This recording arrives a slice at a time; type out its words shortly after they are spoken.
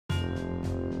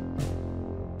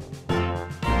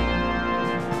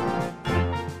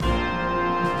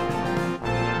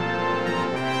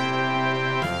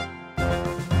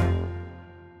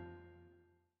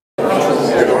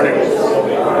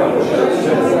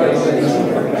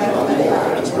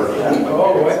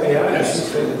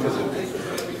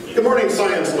morning,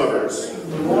 science lovers.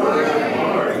 Good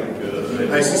morning.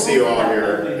 Nice to see you all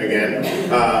here again.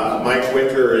 Mike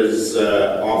Winter is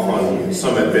off on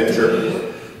some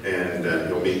adventure, and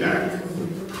he'll be back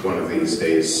one of these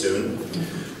days soon.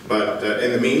 But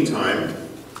in the meantime,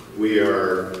 we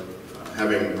are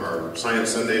having our Science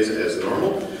Sundays as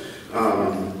normal.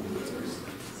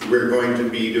 We're going to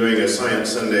be doing a Science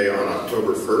Sunday on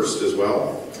October 1st as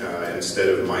well. Instead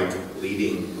of Mike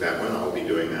leading that one, I'll be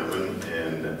doing that one,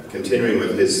 and continuing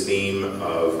with his theme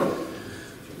of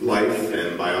life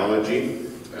and biology.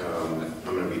 I'm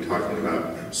going to be talking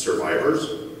about survivors,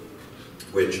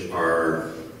 which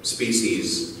are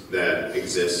species that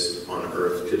exist on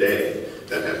Earth today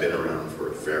that have been around for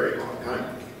a very long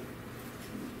time.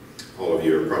 All of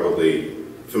you are probably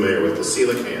familiar with the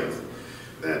coelacanth,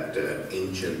 that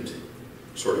ancient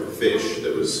sort of fish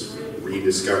that was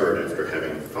rediscovered after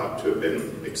having thought to have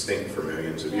been extinct for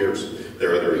millions of years.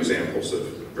 There are other examples of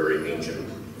very ancient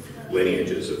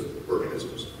lineages of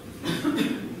organisms.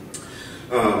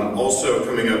 Also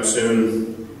coming up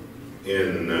soon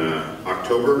in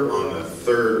October, on the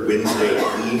third Wednesday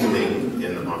evening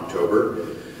in October,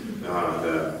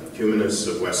 the humanists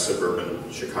of West Suburban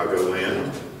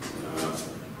Chicagoland,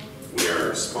 we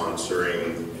are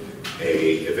sponsoring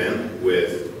an event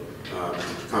with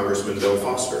Congressman Bill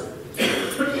Foster,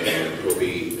 and he'll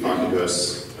be talking to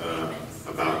us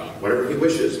about whatever he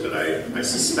wishes, but I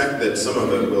suspect that some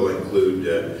of it will include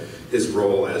his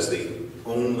role as the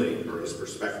only, or his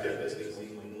perspective as the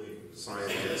only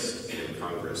scientist in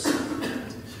Congress.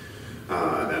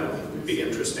 That'll be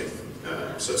interesting.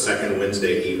 So second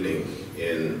Wednesday evening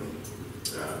in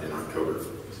October.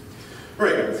 All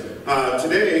right,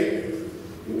 today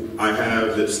I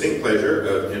have the distinct pleasure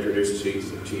of introducing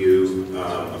to you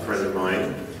a friend of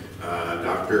mine,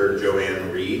 Dr.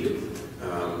 Joanne Reid.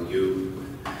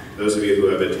 Those of you who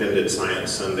have attended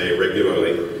Science Sunday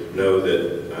regularly know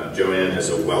that Joanne has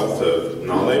a wealth of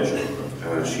knowledge.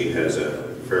 She has a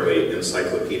fairly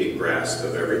encyclopedic grasp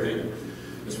of everything,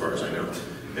 as far as I know.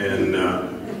 And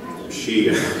she,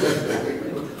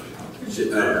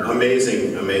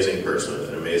 amazing person with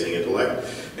an amazing intellect.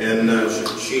 And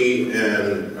she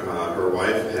and her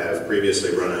wife have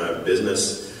previously run a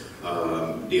business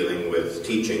dealing with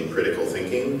teaching critical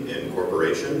thinking in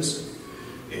corporations.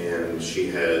 And she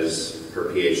has her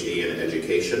PhD in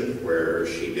education, where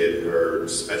she did her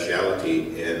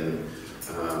specialty in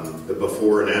the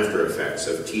before and after effects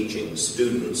of teaching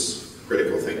students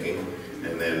critical thinking,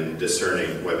 and then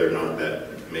discerning whether or not that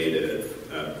made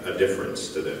a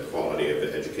difference to the quality of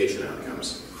the education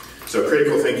outcomes. So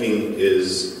critical thinking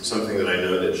is something that I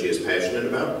know that she is passionate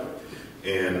about,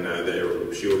 and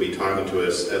she will be talking to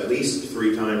us at least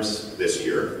 3 times this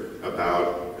year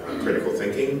about critical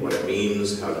thinking, what it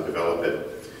means, how to develop it,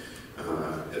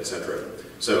 etc.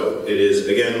 So it is,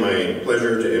 again, my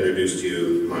pleasure to introduce to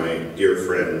you my dear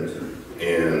friend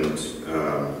and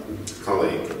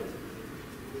colleague,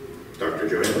 Dr.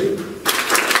 Joanne Reid.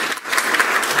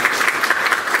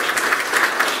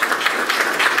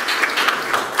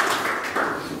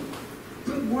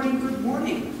 Good morning, good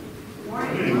morning.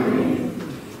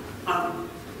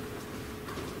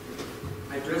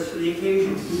 I dress for the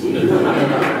occasion.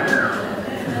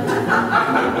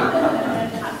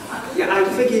 Yeah, I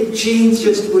figured jeans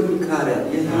just wouldn't cut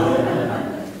it, you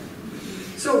know.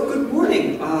 So, good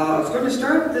morning. I was going to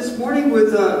start this morning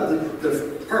with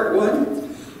the part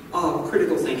 1,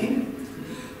 critical thinking.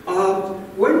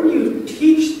 When you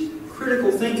teach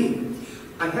critical thinking,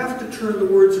 I have to turn the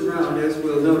words around, as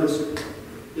we'll notice.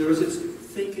 There is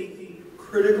thinking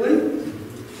critically.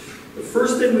 The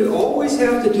first thing we always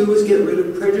have to do is get rid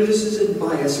of prejudices and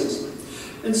biases.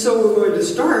 And so we're going to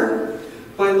start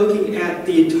by looking at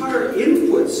the entire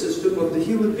input system of the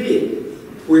human being.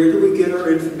 Where do we get our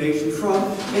information from?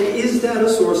 And is that a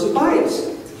source of bias?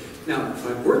 Now, if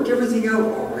I've worked everything out,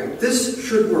 all right, this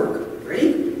should work.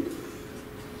 Ready?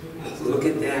 Look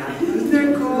at that. Isn't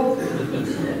that cool?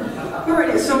 All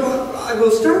right, so I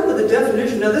will start with the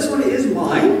definition. Now, this one is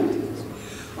mine.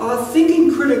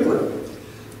 Thinking critically.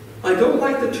 I don't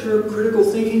like the term critical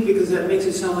thinking because that makes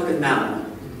it sound like a noun.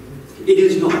 It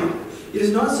is not. It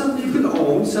is not something you can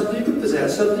own, something you can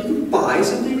possess, something you can buy,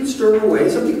 something you can store away,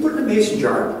 something you can put in a mason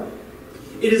jar.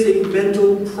 It is a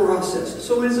mental process.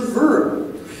 So it is a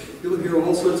verb. You'll hear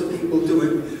all sorts of people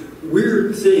doing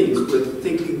weird things with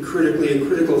thinking critically and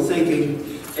critical thinking,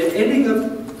 and ending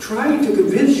up trying to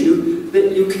convince you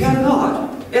that you cannot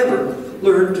ever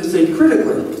learn to think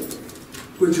critically,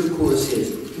 which of course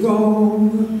is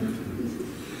wrong.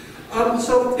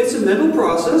 So it's a mental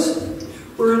process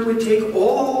wherein we take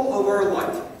all of our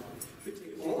life, we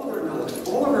take all of our knowledge,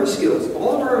 all of our skills,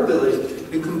 all of our abilities,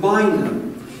 and combine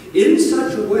them in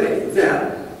such a way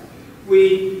that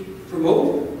we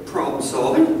promote problem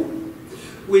solving,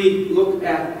 we look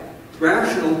at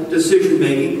rational decision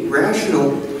making,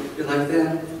 rational, you like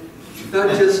that?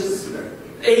 Not just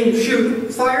aim,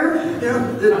 shoot, fire,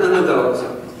 none of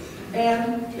those.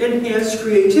 And enhance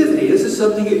creativity. This is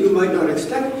something that you might not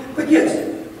expect, but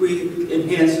yes, we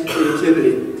enhance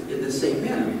creativity in the same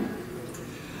manner.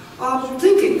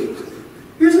 Thinking.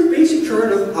 Here's a basic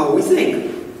chart of how we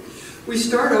think. We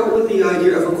start out with the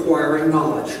idea of acquiring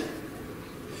knowledge.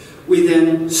 We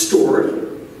then store it,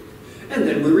 and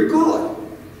then we recall it.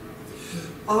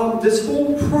 This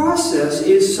whole process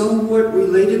is somewhat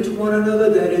related to one another.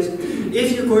 That is,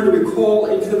 if you're going to recall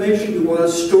information, you want to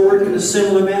store it in a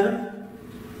similar manner.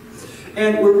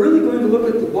 And we're really going to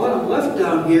look at the bottom left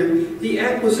down here, the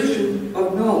acquisition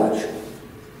of knowledge.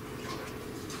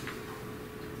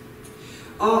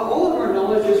 All of our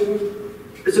knowledge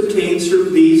is obtained through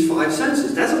these 5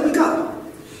 senses. That's what we got.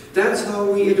 That's how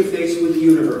we interface with the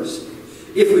universe.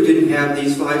 If we didn't have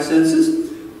these 5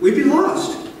 senses, we'd be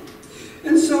lost.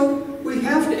 And so we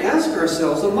have to ask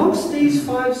ourselves, amongst these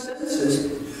 5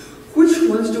 senses, which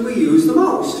ones do we use the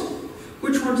most?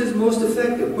 Which ones is most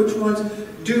effective? Which ones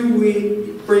do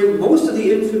we bring most of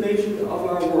the information of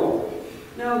our world?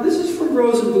 Now, this is from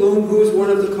Rosenblum, who is one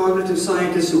of the cognitive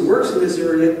scientists who works in this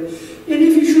area. And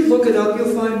if you should look it up,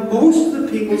 you'll find most of the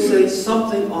people say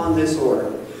something on this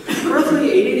order.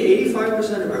 Roughly 80 to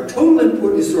 85% of our total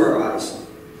input is through our eyes.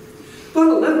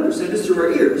 About 11% is through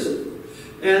our ears.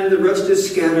 And the rest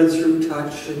is scattered through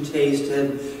touch and taste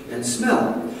and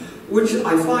smell, which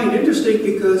I find interesting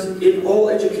because in all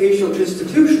educational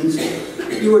institutions,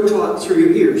 you are taught through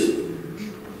your ears.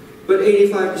 But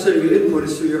 85% of your input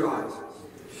is through your eyes.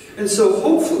 And so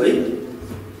hopefully,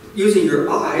 using your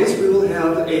eyes, we will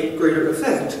have a greater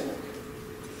effect.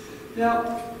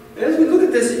 Now, as we look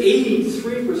at this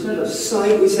 83% of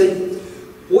sight, we say,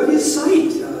 what is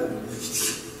sight?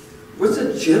 What's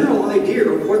a general idea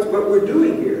of what we're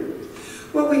doing here?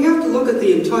 Well, we have to look at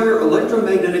the entire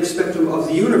electromagnetic spectrum of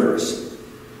the universe.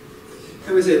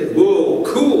 And we say, whoa,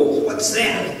 cool, what's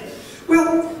that?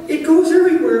 Well, it goes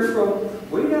everywhere from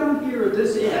way down here at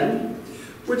this end,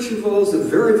 which involves the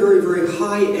very, very, very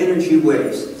high energy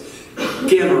waves,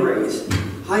 gamma rays,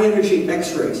 high energy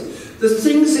X-rays, the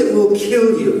things that will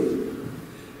kill you.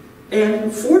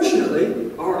 And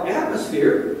fortunately, our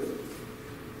atmosphere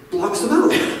blocks them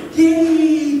out.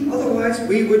 Yay! Otherwise,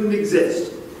 we wouldn't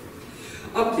exist.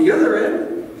 Up the other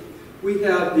end, we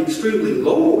have the extremely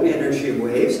low energy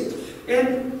waves,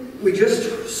 and we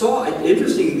just saw an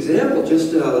interesting example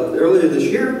just earlier this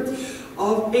year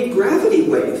of a gravity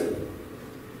wave.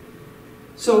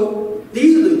 So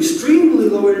these are the extremely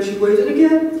low energy waves, and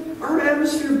again, our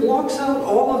atmosphere blocks out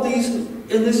all of these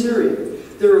in this area.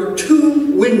 There are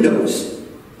 2 windows.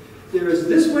 There is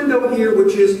this window here,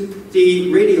 which is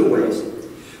the radio waves,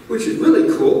 which is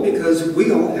really cool because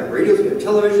we all have radios, we have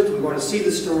televisions, we want to see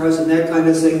the stars and that kind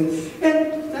of thing,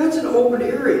 and that's an open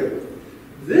area.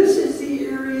 This is the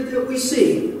area that we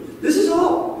see. This is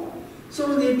all.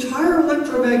 So in the entire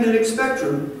electromagnetic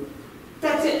spectrum,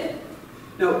 that's it.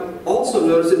 Now, also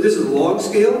notice that this is log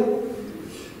scale,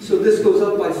 so this goes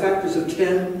up by factors of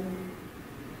 10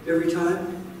 every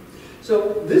time.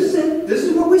 So this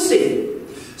is what we see.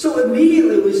 So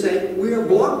immediately we say, we are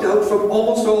blocked out from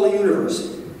almost all the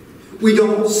universe. We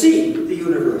don't see the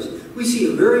universe. We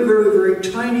see a very, very, very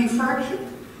tiny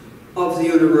fraction of the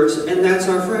universe, and that's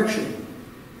our fraction.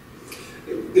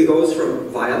 It goes from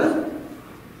violet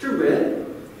to red.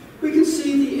 We can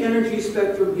see the energy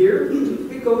spectrum here.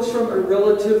 It goes from a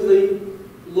relatively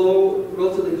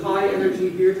high energy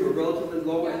here to a relatively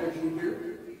low energy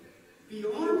here.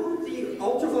 Beyond the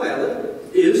ultraviolet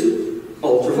is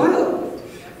ultraviolet.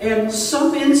 And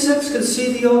some insects can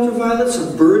see the ultraviolet,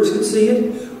 some birds can see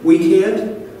it, we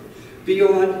can't.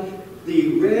 Beyond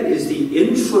the red is the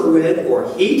infrared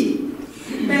or heat.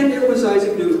 And it was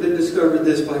Isaac Newton that discovered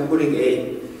this by putting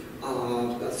a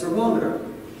thermometer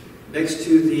next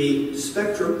to the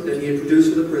spectrum that he had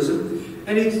produced with a prism,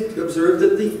 and he observed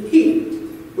that the heat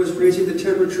was raising the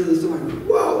temperature of the thermometer.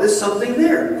 Wow, there's something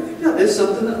there. Yeah, there's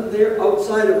something there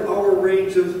outside of our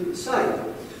range of sight.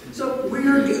 So we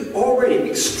are already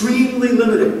extremely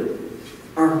limited.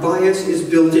 Our bias is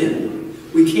built in.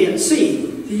 We can't see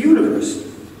the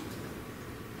universe.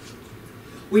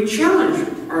 We challenge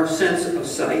our sense of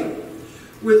sight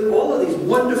with all of these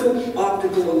wonderful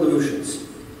optical illusions.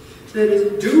 That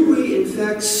is, do we in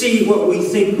fact see what we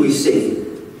think we see?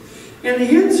 And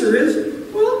the answer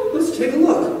is, well, let's take a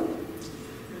look.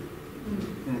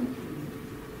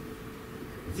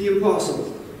 The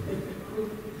impossible.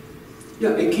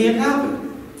 Yeah, it can't happen.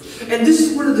 And this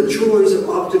is one of the joys of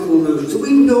optical illusions.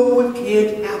 We know it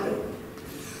can't happen,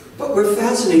 but we're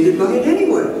fascinated by it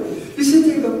anyway. You sit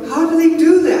there and go, how do they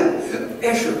do that?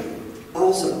 Escher,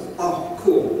 also. Oh,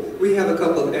 cool. We have a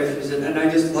couple of Eschers, and I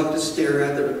just love to stare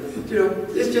at them. You know,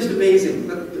 it's just amazing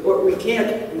what we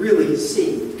can't really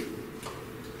see.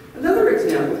 Another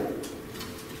example.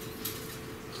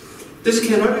 This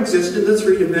cannot exist in the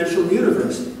three-dimensional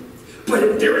universe,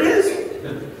 but there it is.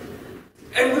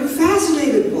 And we're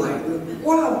fascinated by it.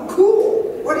 Wow,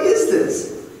 cool. What is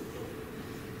this?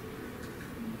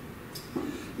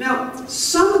 Now,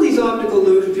 some of these optical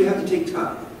illusions you have to take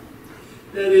time.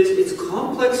 That is, it's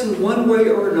complex in one way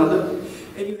or another,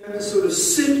 and you have to sort of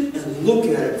sit and look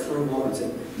at it for a moment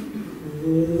and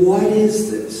say, what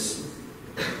is this?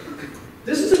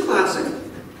 This is a classic.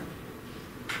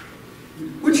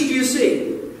 Which do you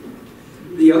see?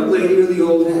 The young lady or the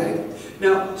old hag?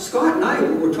 Now, Scott and I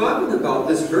were talking about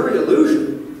this very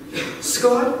illusion.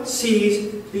 Scott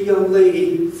sees the young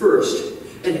lady first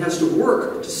and has to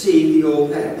work to see the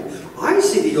old hag. I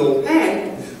see the old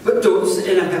hag, but don't,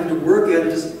 and I have to work at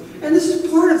it. And this is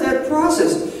part of that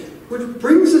process, which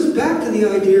brings us back to the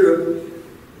idea of,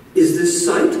 is this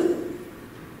sight?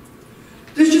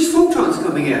 There's just photons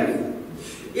coming at me.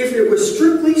 If it was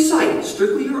strictly sight,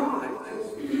 strictly your eyes,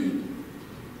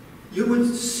 you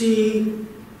would see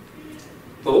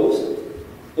both,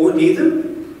 or neither,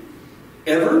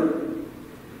 ever.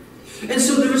 And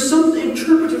so there is some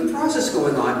interpretive process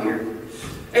going on here.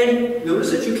 And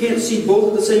notice that you can't see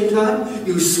both at the same time.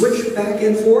 You switch back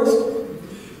and forth.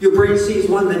 Your brain sees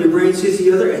one, then your brain sees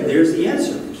the other, and there's the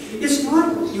answer. It's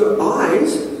not your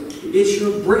eyes, it's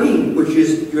your brain, which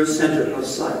is your center of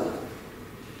sight.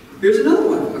 Here's another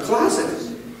one, a classic.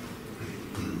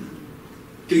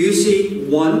 Do you see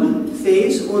one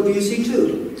phase, or do you see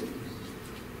two?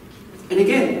 And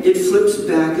again, it flips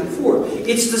back and forth.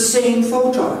 It's the same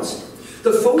photons.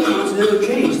 The photons never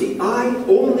change. The eye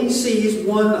only sees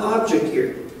one object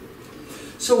here.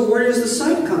 So where is the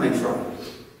sight coming from?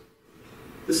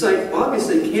 The sight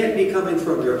obviously can't be coming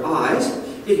from your eyes.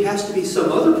 It has to be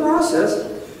some other process,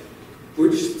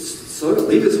 which sort of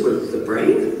leaves us with the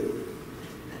brain.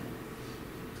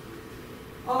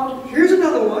 Here's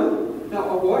another one.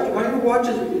 Now, why don't you watch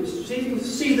it?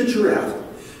 See the giraffe.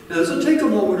 Now, this will take a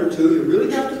moment or two. You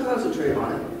really have to concentrate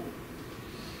on it.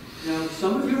 Now,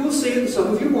 some of you will see it, and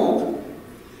some of you won't.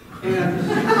 And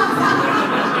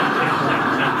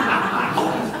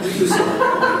you saw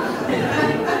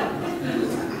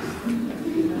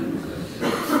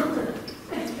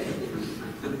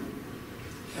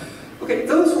Okay,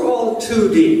 those were all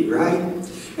 2D, right?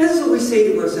 And so we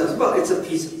say to ourselves, well, it's a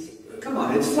piece of, come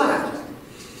on, it's flat.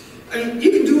 I mean,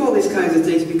 you can do all these kinds of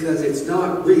things because it's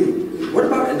not real. What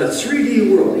about in the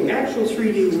 3D world, the actual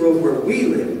 3D world where we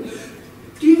live?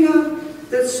 Do you have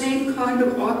that same kind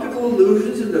of optical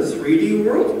illusions in the 3D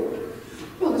world?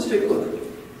 Well, let's take a look.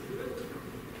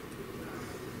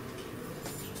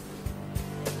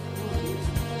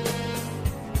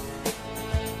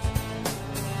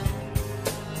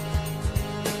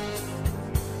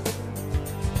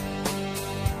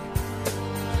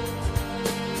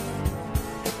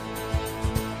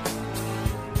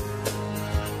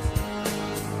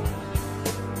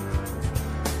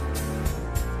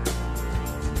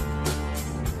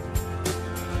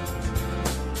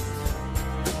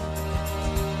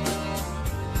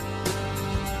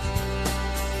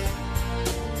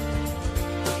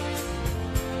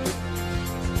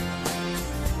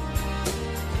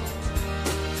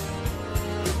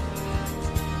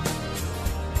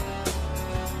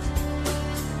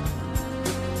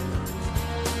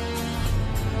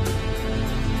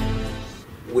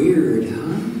 Weird,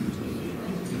 huh?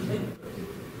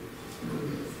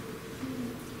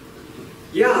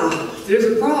 Yeah, there's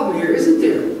a problem here, isn't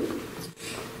there?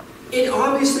 It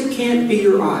obviously can't be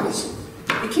your eyes.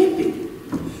 It can't be.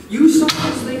 You saw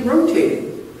this thing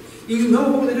rotating. You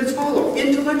know that it's hollow.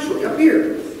 Intellectually, up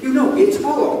here, you know it's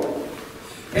hollow.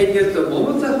 And yet the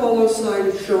moment the hollow side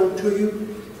is shown to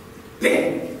you,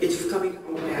 bang, it's coming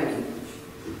out at you.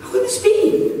 How can this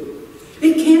be?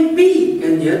 It can't be,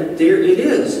 and yet there it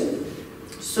is.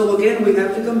 So again, we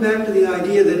have to come back to the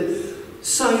idea that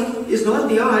sight is not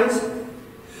the eyes.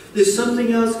 There's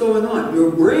something else going on. Your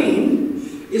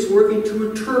brain is working to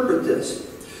interpret this.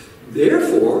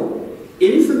 Therefore,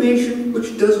 information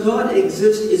which does not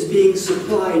exist is being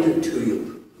supplied to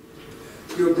you.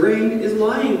 Your brain is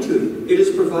lying to you. It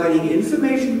is providing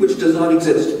information which does not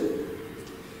exist.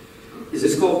 Is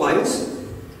this called bias?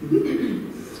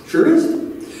 Sure is.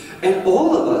 And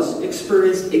all of us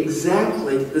experience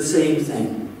exactly the same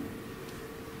thing.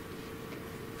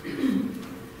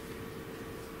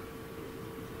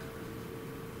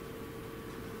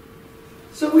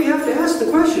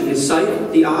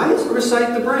 sight the eyes or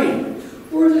sight the brain?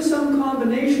 Or is it some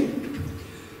combination?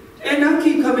 And I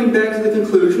keep coming back to the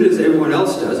conclusion, as everyone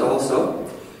else does also,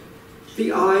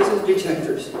 the eyes as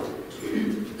detectors.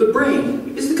 The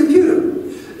brain is the computer.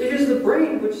 It is the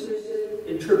brain which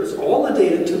interprets all the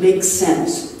data to make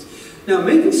sense. Now,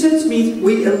 making sense means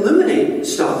we eliminate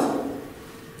stuff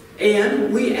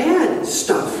and we add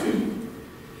stuff.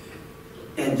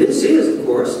 And this is, of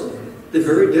course, the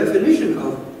very definition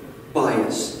of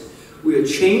bias. We are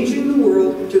changing the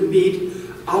world to meet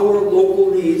our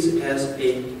local needs as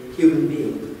a human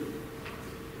being.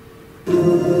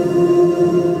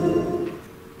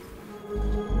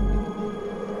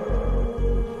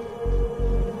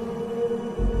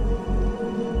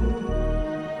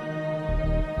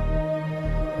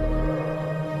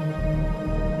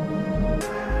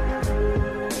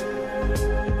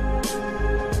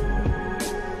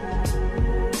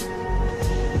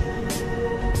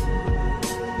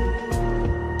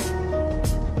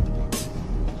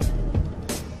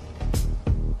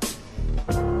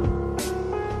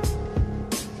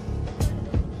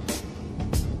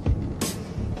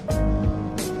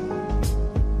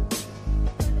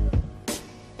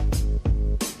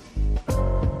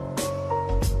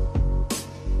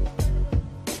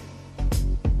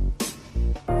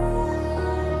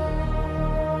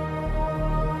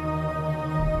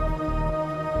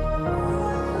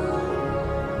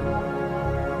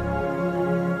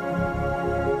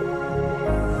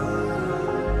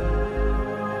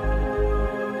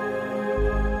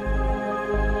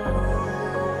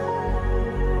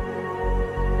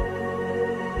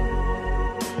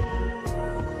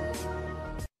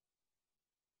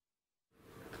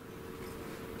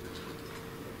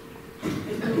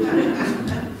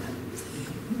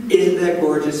 Isn't that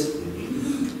gorgeous?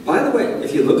 By the way,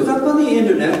 if you look it up on the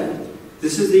internet,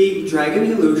 this is the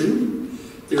dragon illusion.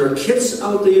 There are kits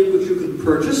out there which you can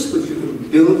purchase, which you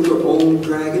can build your own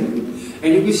dragon,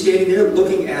 and you'll be standing there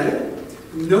looking at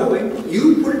it, knowing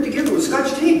you put it together with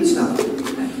scotch tape and stuff.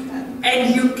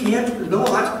 And you can't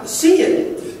not see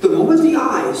it. The moment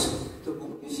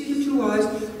you see the two eyes,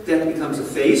 that becomes a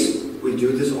face. We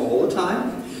do this all the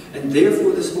time. And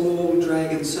therefore this whole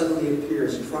dragon suddenly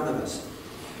appears in front of us.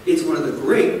 It's one of the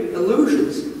great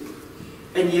illusions.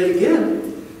 And yet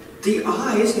again, the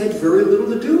eyes had very little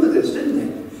to do with this, didn't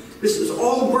they? This is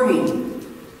all brain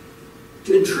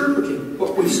to interpreting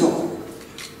what we saw.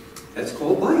 That's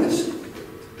called bias.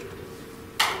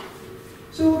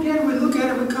 So again, we look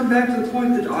at it, we come back to the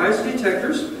point that eyes are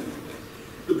detectors.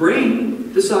 The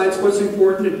brain decides what's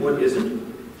important and what isn't.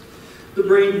 The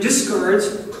brain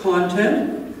discards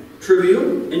content,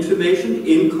 trivial information,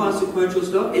 inconsequential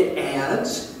stuff. It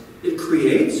adds, it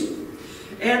creates,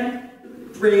 and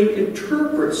the brain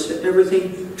interprets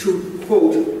everything to,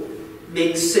 quote,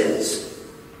 make sense.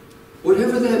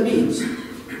 Whatever that means.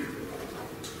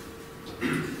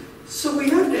 So we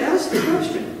have to ask the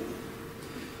question,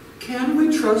 can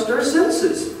we trust our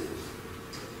senses?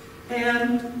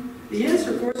 And the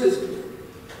answer, of course, is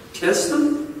test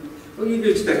them. Well, you'd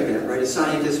expect that, right? A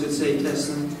scientist would say test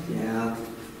them. Yeah.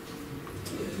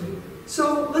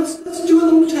 So let's do a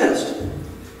little test.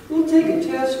 We'll take a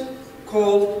test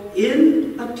called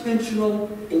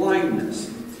inattentional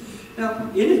blindness. Now,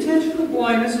 inattentional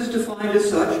blindness is defined as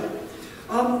such.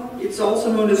 It's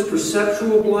also known as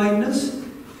perceptual blindness.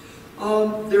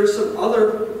 There are some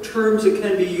other terms that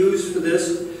can be used for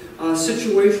this.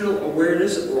 Situational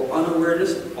awareness or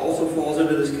unawareness also falls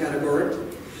into this category.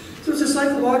 So it's a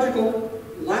psychological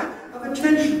lack of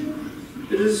attention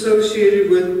that is associated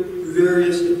with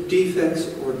various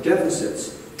defects or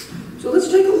deficits. So let's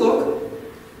take a look.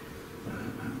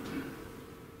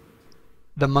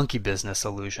 The monkey business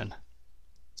illusion.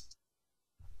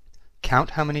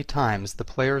 Count how many times the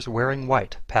players wearing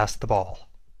white pass the ball.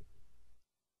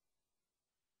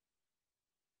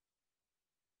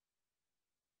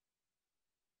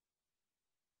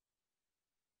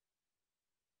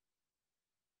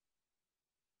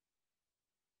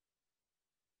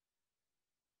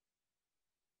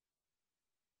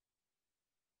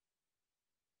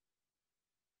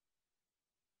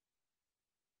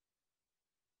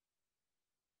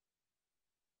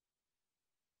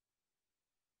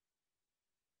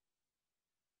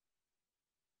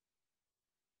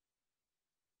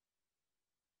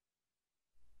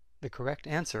 The correct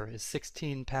answer is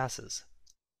 16 passes.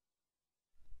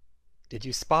 Did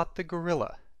you spot the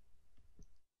gorilla?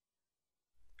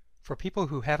 For people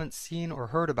who haven't seen or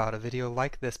heard about a video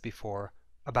like this before,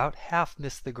 about half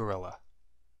missed the gorilla.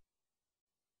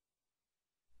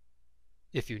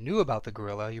 If you knew about the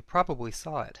gorilla, you probably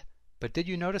saw it, but did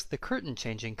you notice the curtain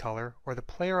changing color or the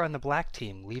player on the black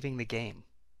team leaving the game?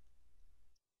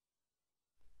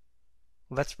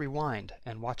 Let's rewind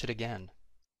and watch it again.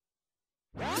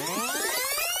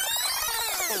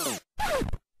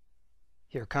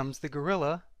 Here comes the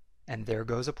gorilla, and there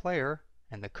goes a player,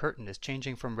 and the curtain is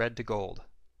changing from red to gold.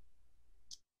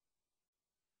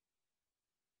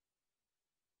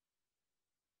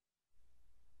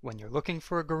 When you're looking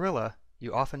for a gorilla,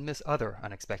 you often miss other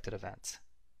unexpected events.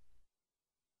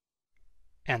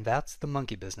 And that's the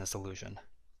monkey business illusion.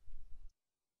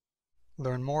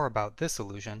 Learn more about this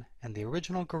illusion and the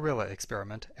original gorilla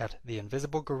experiment at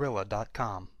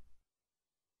theinvisiblegorilla.com.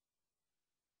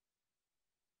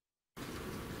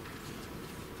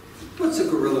 What's a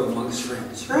gorilla amongst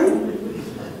friends, right?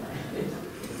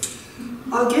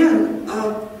 Again,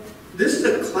 this is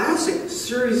a classic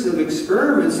series of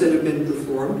experiments that have been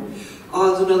performed.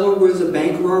 In other words, a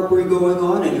bank robbery going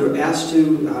on, and you're asked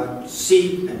to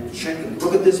see and check and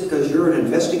look at this because you're an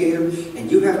investigator, and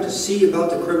you have to see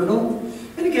about the criminal.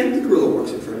 And again, the gorilla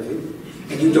walks in front of you,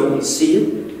 and you don't see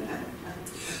it.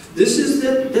 This is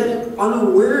that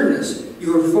unawareness.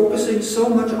 You're focusing so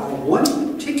much on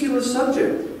one particular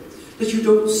subject that you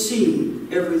don't see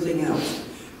everything else.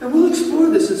 And we'll explore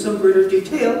this in some greater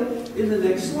detail in the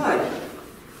next slide.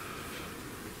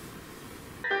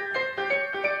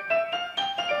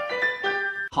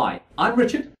 Hi, I'm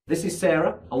Richard, this is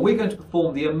Sarah, and we're going to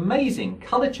perform the amazing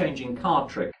colour-changing card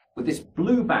trick with this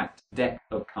blue-backed deck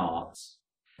of cards.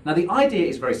 Now the idea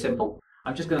is very simple.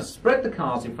 I'm just going to spread the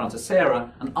cards in front of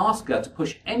Sarah and ask her to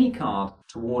push any card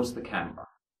towards the camera.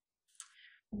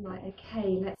 Right,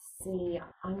 okay, let's see.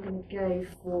 I'm going to go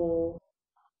for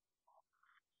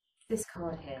this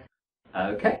card here.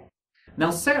 Okay. Now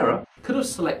Sarah could have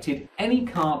selected any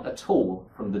card at all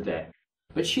from the deck,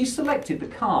 but she selected the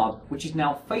card which is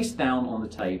now face down on the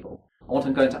table. And what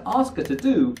I'm going to ask her to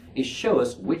do is show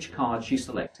us which card she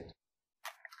selected.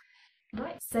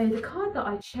 Right, so the card that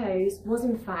I chose was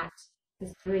in fact the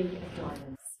 3 of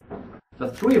diamonds. The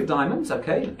 3 of diamonds,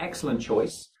 okay, an excellent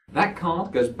choice. That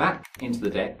card goes back into the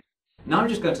deck. Now I'm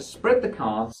just going to spread the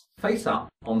cards face up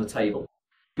on the table.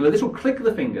 Do a little click of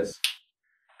the fingers,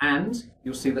 and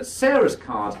you'll see that Sarah's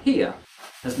card here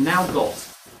has now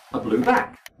got a blue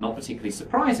back. Not particularly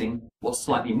surprising. What's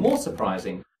slightly more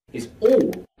surprising is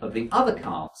all of the other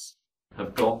cards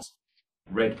have got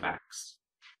red backs.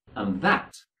 And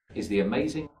that is the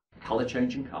amazing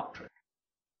colour-changing card trick.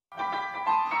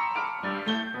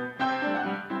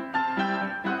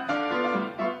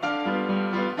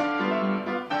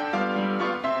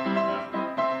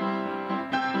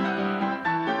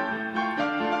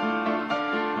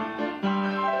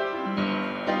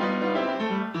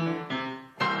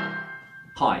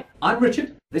 Hi, I'm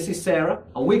Richard, this is Sarah,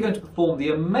 and we're going to perform the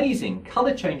amazing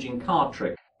colour-changing card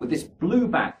trick with this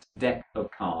blue-backed deck of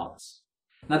cards.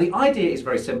 Now the idea is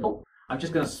very simple. I'm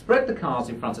just going to spread the cards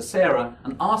in front of Sarah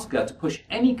and ask her to push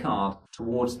any card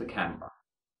towards the camera.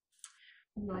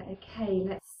 Right, okay,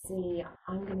 let's see.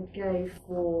 I'm going to go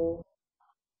for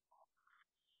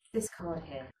this card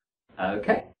here.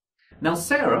 Okay. Now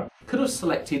Sarah could have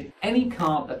selected any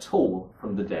card at all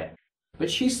from the deck, but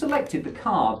she selected the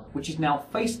card which is now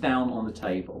face down on the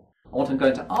table. And what I'm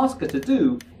going to ask her to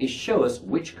do is show us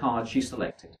which card she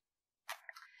selected.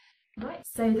 Right,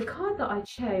 so the card that I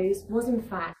chose was in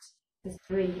fact the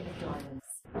 3 of diamonds.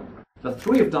 The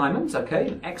 3 of diamonds, okay,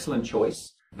 an excellent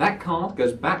choice. That card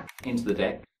goes back into the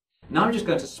deck. Now I'm just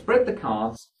going to spread the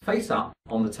cards face up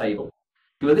on the table.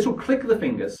 Do a little click of the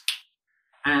fingers,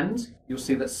 and you'll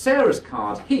see that Sarah's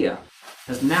card here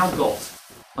has now got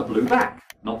a blue back.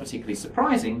 Not particularly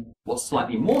surprising. What's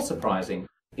slightly more surprising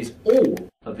is all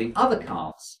of the other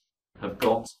cards have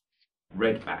got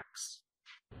red backs.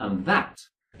 And that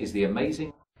is the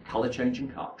amazing colour-changing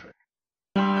card trick.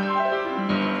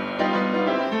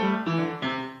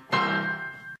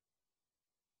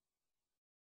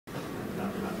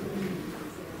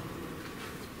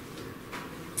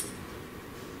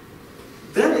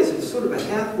 That is sort of a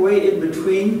halfway in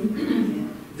between.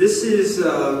 This is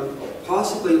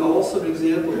possibly also an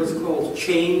example of what's called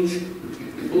change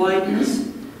blindness.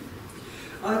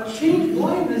 Change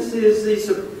blindness is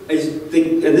and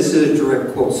this is a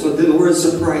direct quote, so the word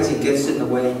surprising gets in the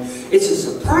way. It's a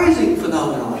surprising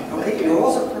phenomenon, okay? You're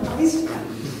all surprised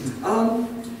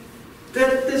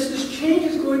that this change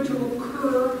is going to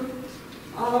occur,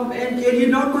 and you're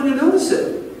not going to notice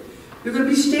it. You're going to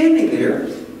be standing there,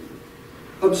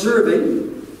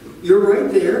 observing, you're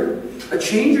right there, a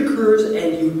change occurs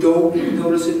and you don't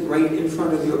notice it right in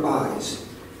front of your eyes.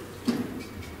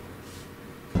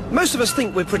 Most of us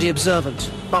think we're pretty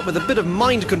observant, but with a bit of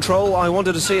mind control, I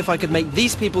wanted to see if I could make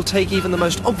these people take even the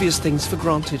most obvious things for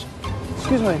granted.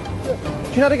 Excuse me, do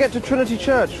you know how to get to Trinity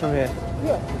Church from here?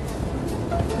 Yeah.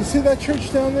 You see that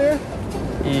church down there?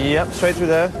 Yep, straight through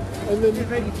there. And then you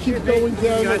keep going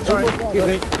down. Sorry, which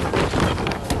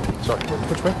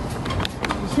way?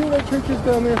 You see where that church is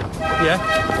down there?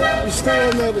 Yeah. You stay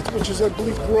on that, which is, I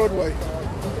believe, Broadway.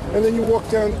 And then you walk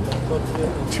down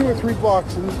 2 or 3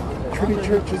 blocks, and Trinity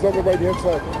Church is on the right-hand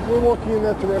side. We're walking in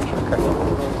that direction.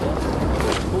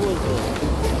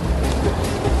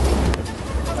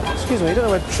 Excuse me, you don't know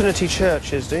where Trinity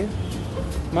Church is, do you?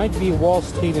 Might be Wall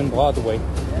Street and Broadway.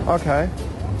 Okay.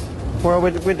 Well,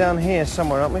 we're down here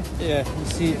somewhere, aren't we? Yeah, you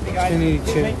see Trinity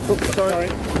Church. Oops, sorry.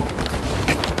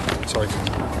 Sorry.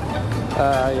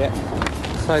 Yeah.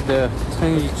 Inside the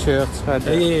Trinity Church. Right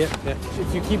there. Yeah.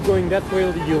 If you keep going that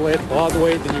way, you'll hit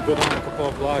Broadway, then you go down a couple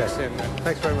of blocks. Okay. And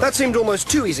thanks very much. That seemed almost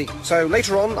too easy, so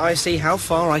later on I see how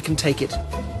far I can take it.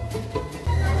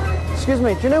 Excuse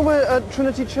me, do you know where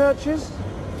Trinity Church is?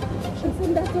 It's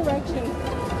in that direction.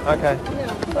 Okay.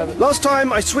 Yeah. Last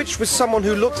time I switched with someone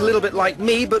who looked a little bit like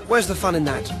me, but where's the fun in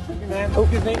that? Oh,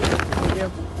 excuse me.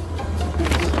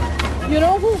 You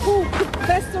know who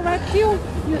best direct you?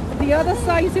 The other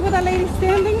side. You see where that lady's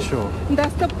standing? Sure.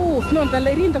 That's the pool. No, the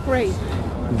lady in the gray.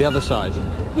 The other side.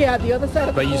 Yeah, the other side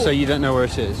of the But pool. so you don't know where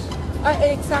it is?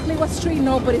 Exactly what street?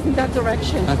 No, but it's in that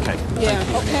direction. Okay. Yeah.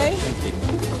 Okay.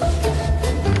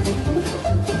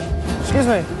 Excuse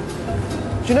me.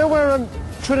 Do you know where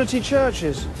Trinity Church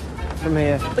is from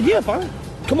here? Yeah, fine.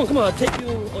 Come on, I'll take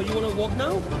you. Or you want to walk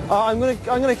now? I'm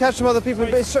gonna catch some other people.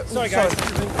 Sorry, guys.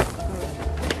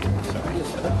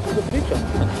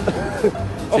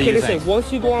 Okay, listen.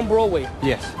 Once you go on Broadway,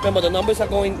 yes. Remember the numbers are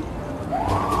going.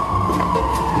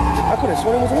 I could have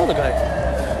sworn it was another guy.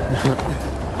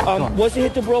 Once you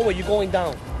hit the Broadway, you're going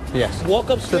down. Yes. Walk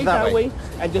up straight that way. way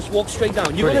and just walk straight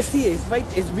down. You're gonna see it. It's right.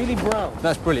 It's really brown.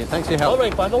 That's brilliant. Thanks for your help. All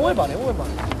right, fine. Don't worry about it.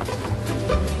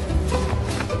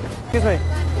 Excuse me. Do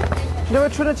you know where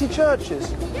Trinity Church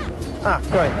is? Yeah. Ah,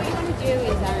 great.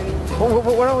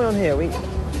 Where are we on here? We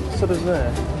sort of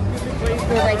there.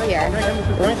 We're right here.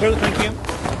 Right through. Thank you.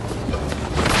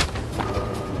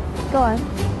 Go on.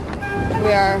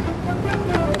 We are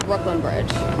Brooklyn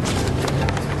Bridge.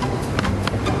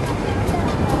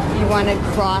 You want to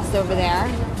cross over there,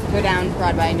 go down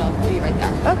Broadway, and you'll be right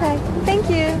there. Okay, thank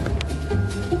you.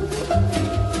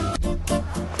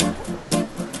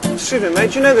 Excuse me,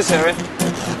 mate, do you know this area? Do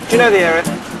you know the area?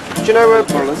 Do you know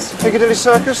Piccadilly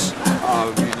Circus? You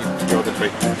go the way.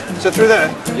 So through there?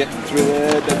 Yeah,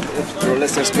 through through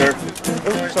Leicester Square.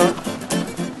 Oh, sorry.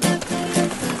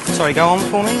 Sorry, go on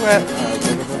for me. Where?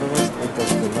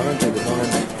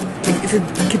 If you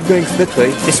keep going that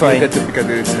way, this way. You get to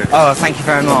Piccadilly Circus. Oh, thank you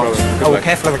very much. No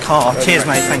careful of the car. Cheers,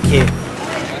 mate. Thank you.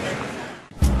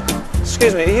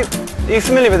 Excuse me, are you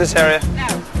familiar with this area? No.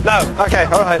 No. Okay.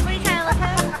 All right. What are you trying to look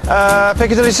at?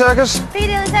 Piccadilly Circus.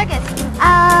 Piccadilly Circus.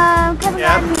 Come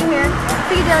back from here.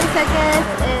 Piccadilly Circus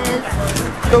is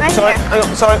right sorry. here. Hang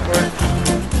on. Sorry.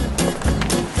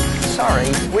 Sorry.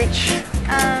 Which? I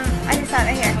just saw it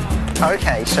right here.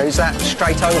 Okay. So is that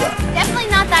straight over? Definitely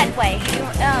not that way.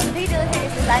 Piccadilly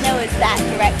Circus is, I know it's that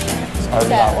direction. Over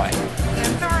that way.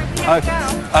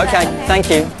 Okay. Thank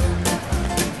you.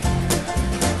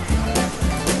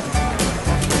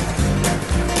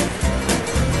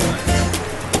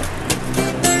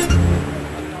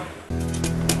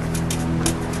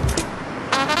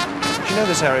 Do you know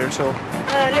this area at all? A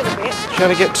little bit. Do you know how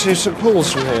to get to St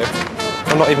Paul's from here?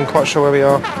 I'm not even quite sure where we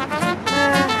are. Well,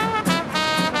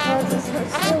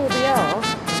 it's still the R.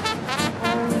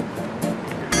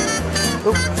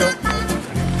 Oh, sorry.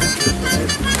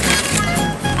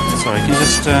 Sorry, can you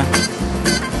just trying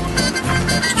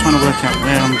to work out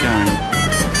where I'm going?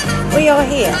 We are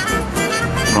here.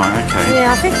 Right, okay.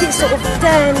 Yeah, I think it's sort of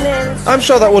down there. I'm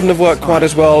sure that wouldn't have worked quite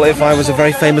as well if I was a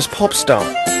very famous pop star.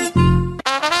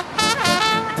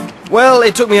 Well,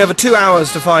 it took me over 2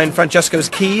 hours to find Francesco's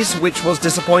keys, which was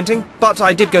disappointing, but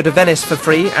I did go to Venice for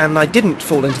free, and I didn't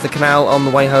fall into the canal on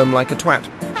the way home like a twat.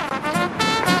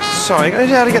 Sorry, I don't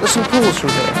know how to get to St Paul's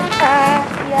from here.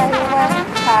 Yeah,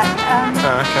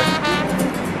 Okay.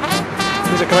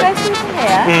 Is it go through to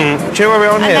here. Do you know where we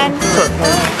are on here? Then,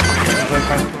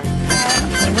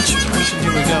 Which direction do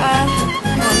we go?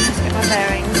 hang on, just get my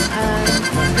bearings.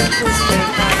 Bristol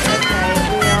Street, right, okay,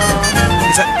 we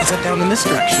are... Is that down in this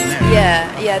direction there?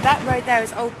 Yeah, that road there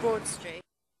is Old Broad Street.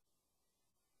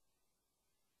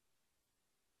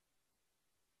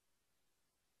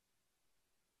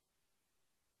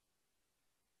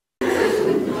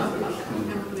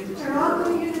 They're all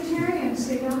Unitarians,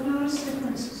 they don't notice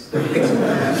differences.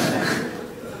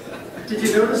 Did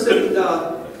you notice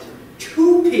that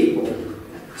two people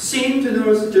seemed to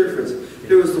notice the difference?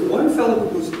 There was the one fellow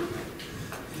who was,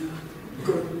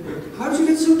 how did you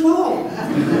get so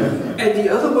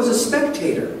as a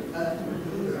spectator.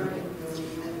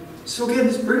 So again,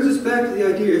 this brings us back to the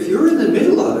idea, if you're in the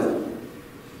middle of it,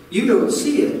 you don't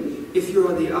see it. If you're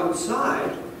on the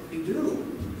outside, you do.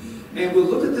 And we'll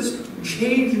look at this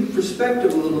change in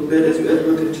perspective a little bit as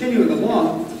we're continuing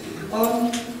along.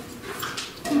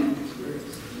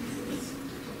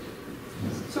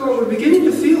 So we're beginning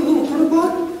to feel a little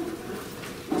Autobot.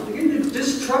 Beginning to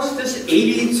distrust this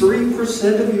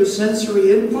 83% of your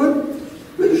sensory input.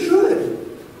 We should.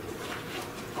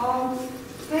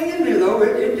 Hang in there though,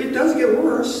 it does get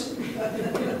worse. Yes, I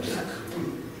do.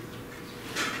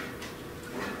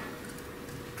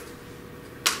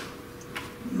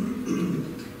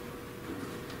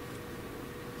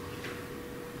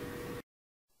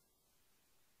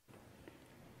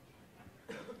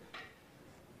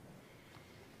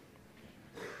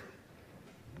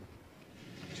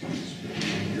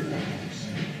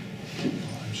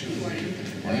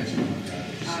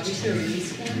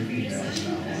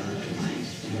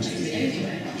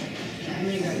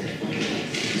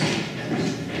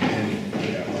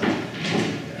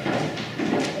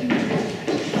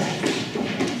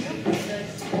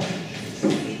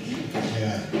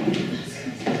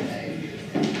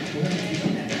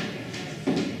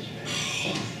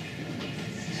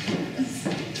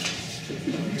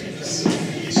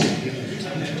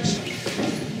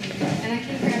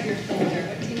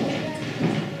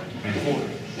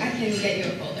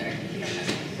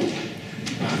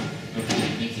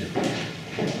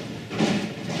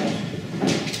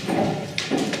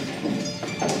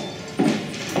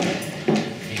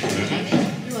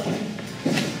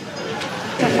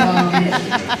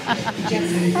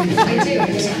 I'm going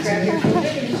to grab your folder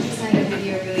and you can sign a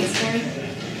video release form.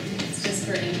 It's just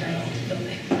for internal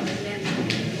filming.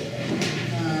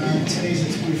 Today's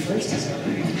the 21st, is that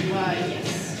right?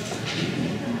 Yes.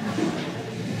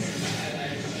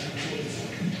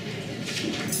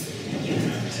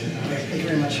 Thank you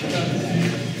very much.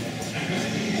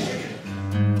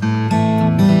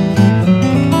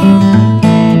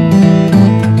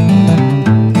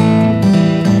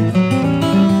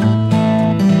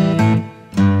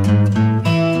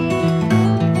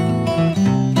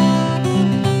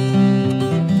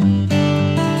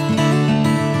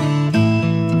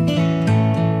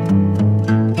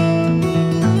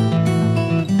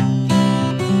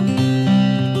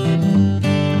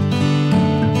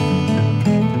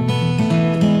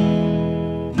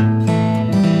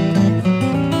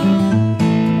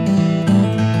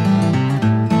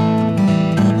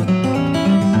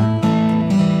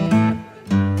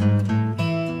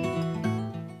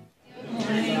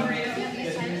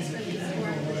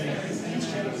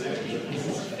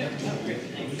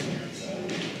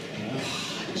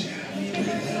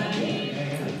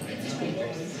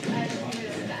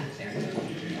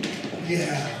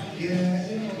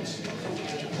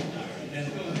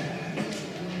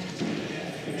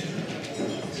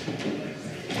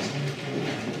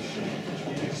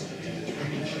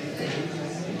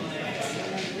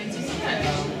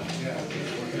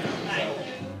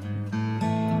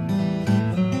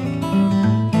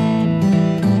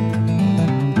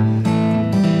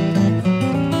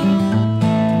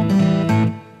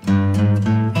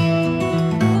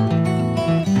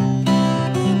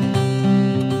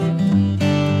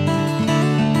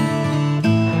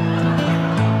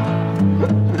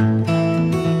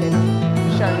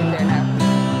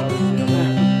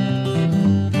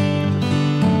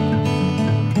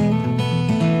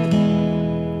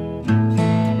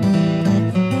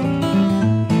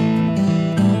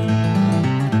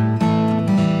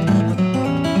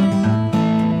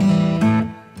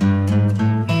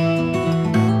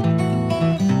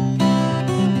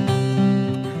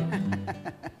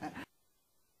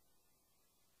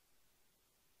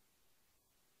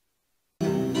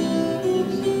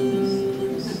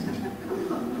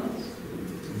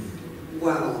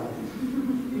 Wow.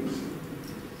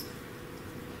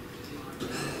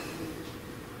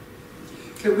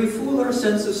 Can we fool our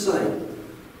sense of sight?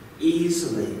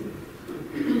 Easily.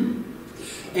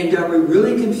 And are we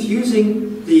really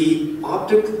confusing the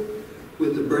optic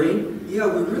with the brain? Yeah,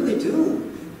 we really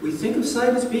do. We think of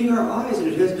sight as being our eyes, and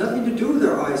it has nothing to do with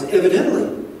our eyes,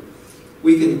 evidently.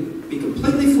 We can be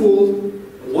completely fooled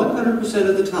 100%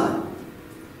 of the time.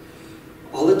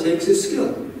 All it takes is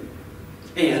skill.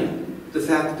 And the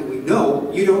fact that we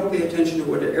know you don't pay attention to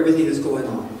what everything is going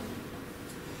on.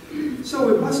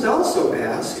 So we must also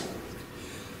ask,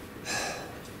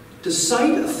 does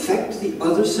sight affect the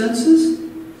other senses?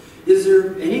 Is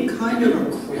there any kind of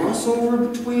a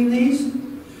crossover between these?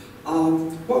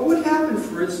 What would happen,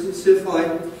 for instance, if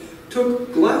I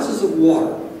took glasses of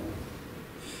water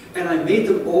and I made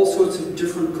them all sorts of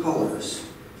different colors.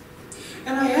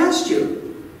 And I asked you,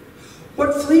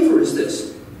 what flavor is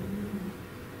this?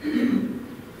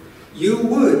 You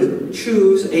would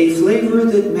choose a flavor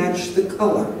that matched the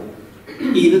color,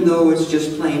 even though it's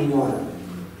just plain water.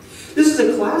 This is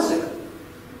a classic.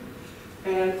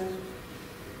 And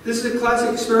this is a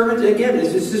classic experiment. Again,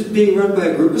 this is being run by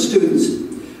a group of students.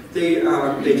 They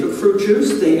took fruit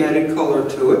juice, they added color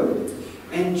to it,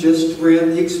 and just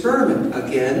ran the experiment.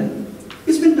 Again,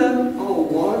 it's been done a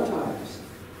lot of times.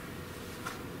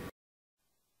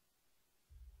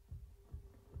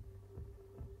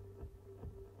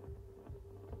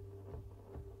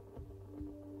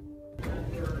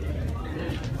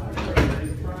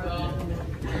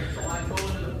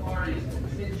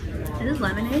 Is this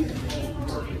lemonade?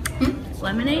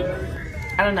 Lemonade?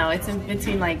 I don't know. It's in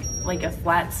between like a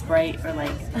flat Sprite or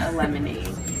like a lemonade.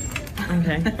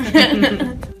 Okay.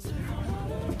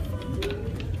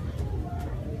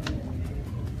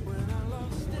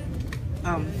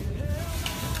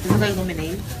 Is it like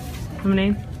lemonade?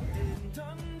 Lemonade?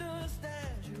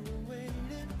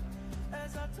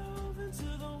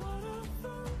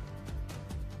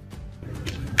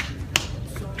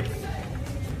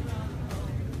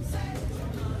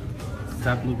 Is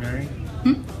that blueberry?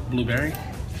 Blueberry?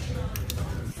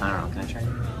 I don't know, can I try it?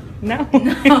 No.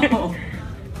 No.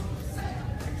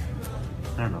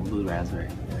 I don't know, blue raspberry.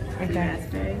 Okay.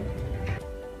 Raspberry.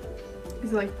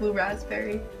 Is it like blue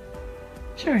raspberry?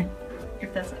 Sure.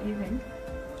 If that's what you think.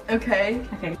 Okay.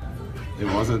 Okay. It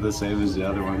wasn't the same as the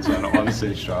other one, so I don't want to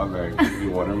say strawberry. Maybe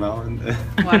watermelon.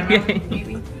 Watermelon,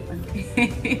 maybe?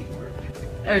 Okay.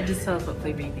 Or just tell us what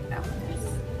flavor you think that one is.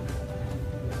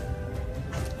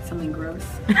 Something gross.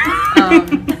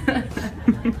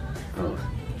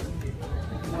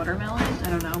 Watermelon? I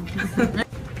don't know.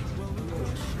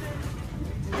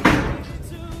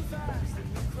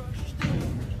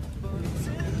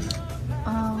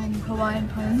 Hawaiian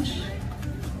punch.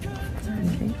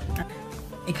 Okay.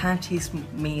 It kind of tastes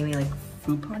mainly like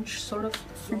fruit punch, sort of.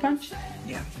 Fruit punch?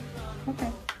 Yeah.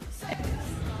 Okay.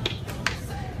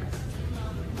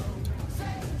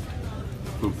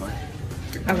 Fruit punch.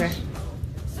 Okay.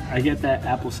 I get that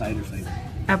apple cider flavor.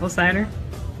 Apple cider?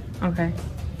 Okay.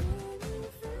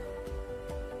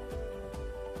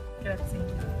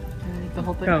 The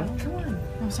whole thing? Go. Come on.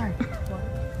 Oh, sorry.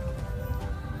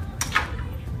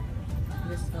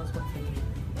 This smells what flavor it is.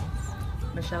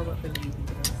 Michelle, what flavor do you think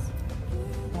it is?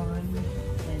 One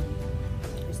and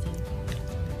Christine.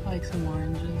 Like some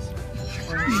oranges.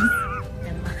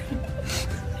 And mine.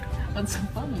 What's so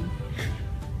funny?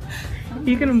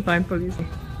 You can blindfold you.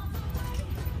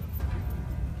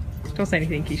 Don't say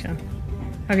anything, Keisha.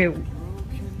 Okay.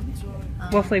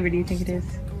 What flavor do you think it is?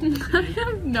 I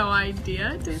have no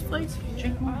idea. It tastes like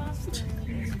chicken.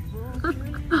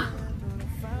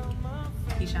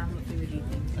 Keisha, what flavor do you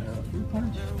think? Fruit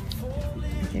punch.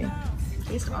 Okay.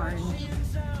 Tastes orange.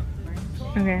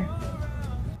 Okay.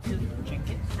 Drink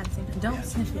it at the same time. Don't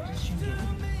sniff it, just drink it.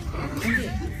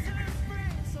 Drink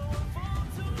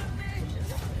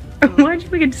it. Why'd you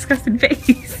make a disgusted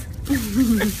face?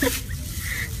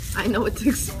 I know what to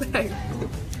expect. Do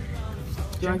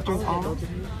you want to drink all?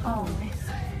 Oh, nice.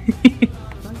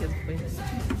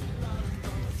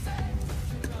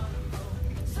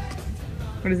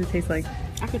 What does it taste like?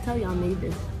 I could tell y'all made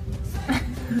this.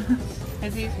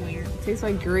 It tastes weird. It tastes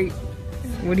like grape.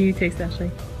 What do you taste,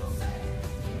 Ashley?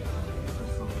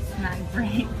 Not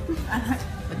great.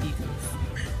 What do you taste?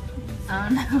 I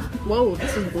don't know. Whoa,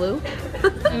 this is blue?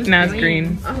 Now it's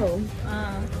green. Oh.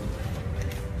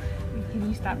 Can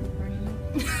you stop recording?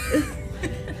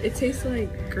 It tastes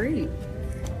like grape.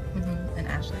 And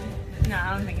Ashley? No,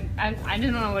 I don't think. I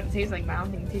just don't know what it tastes like, but I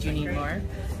don't think it tastes Do you like need grape. more?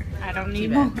 I don't Too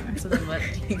need bad. more. So then what do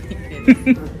you think it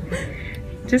is?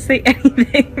 Just say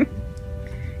anything.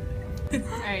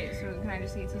 Alright, so can I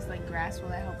just say it tastes like grass? Will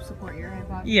that help support your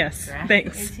hypothesis? Yes, grass?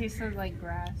 Thanks. It tastes like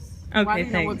grass. Okay, Why do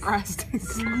you know what thanks. grass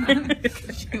tastes like?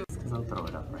 Because I'll throw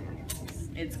it up right now.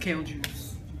 It's kale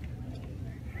juice.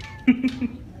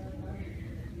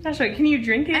 Joshua, can you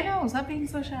drink it? I know, stop being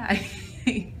so shy.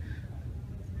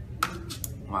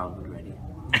 Wow, we're ready.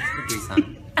 Cookie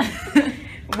son.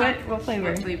 What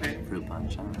flavor? What flavor? Fruit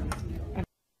punch. I don't know.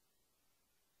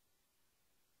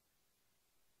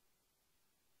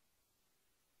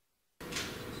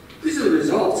 These are the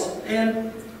results,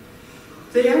 and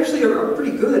they actually are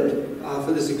pretty good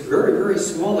for this very, very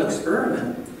small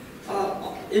experiment.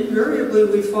 Invariably,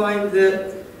 we find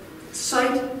that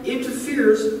sight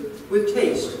interferes with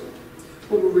taste.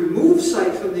 When we remove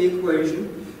sight from the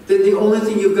equation, then the only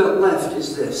thing you've got left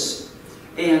is this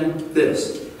and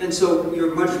this. And so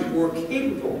you're much more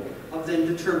capable of then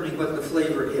determining what the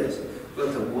flavor is.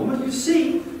 But the moment you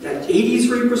see that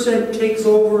 83% takes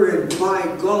over, and by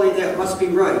golly, that must be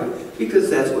right, because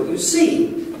that's what you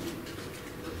see.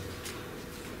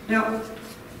 Now,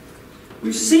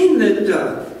 we've seen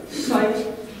that sight,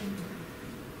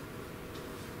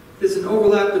 there's an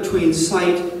overlap between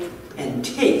sight and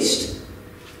taste.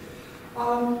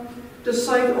 Does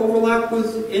sight overlap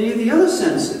with any of the other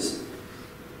senses?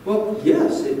 Well,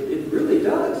 yes, it really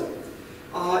does.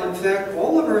 In fact,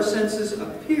 all of our senses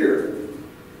appear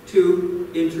to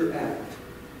interact.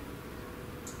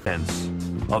 Sense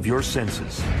of your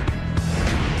senses.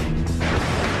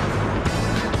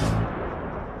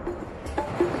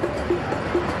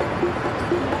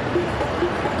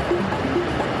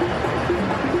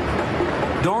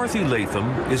 Dorothy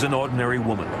Latham is an ordinary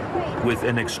woman with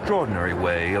an extraordinary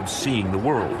way of seeing the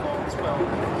world.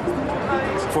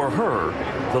 For her,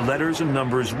 the letters and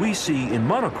numbers we see in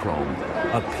monochrome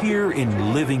appear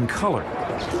in living color.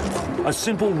 A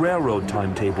simple railroad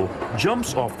timetable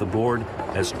jumps off the board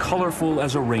as colorful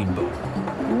as a rainbow.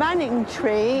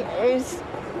 Manningtree is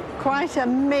quite a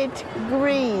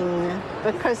mid-green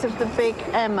because of the big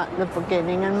M at the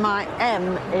beginning, and my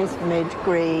M is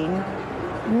mid-green.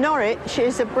 Norwich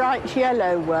is a bright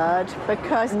yellow word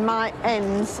because my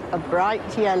N's are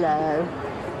bright yellow.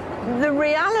 The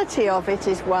reality of it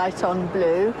is white on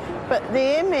blue, but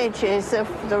the images of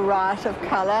the riot of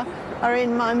colour are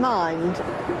in my mind.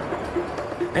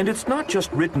 And it's not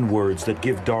just written words that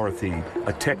give Dorothy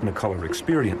a Technicolor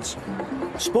experience.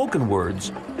 Spoken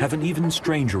words have an even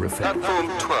stranger effect.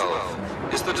 Platform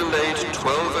 12 is the delayed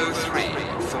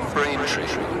 1203 from Braintree.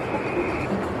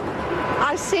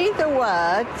 I see the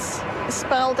words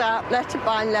spelled out letter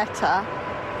by letter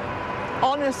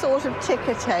on a sort of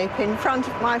ticker tape in front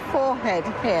of my forehead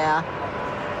here.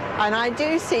 And I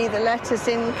do see the letters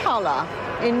in colour,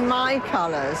 in my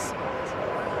colours.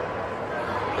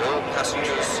 All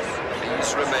passengers,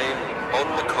 please remain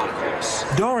on the concourse.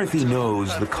 Dorothy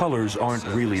knows the colors aren't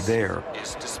really there,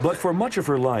 but for much of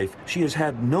her life, she has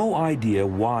had no idea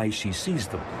why she sees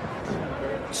them.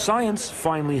 Science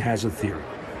finally has a theory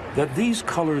that these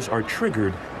colors are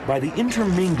triggered by the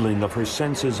intermingling of her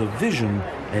senses of vision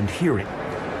and hearing,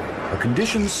 a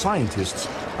condition scientists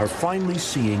are finally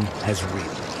seeing as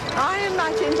real. I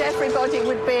imagined everybody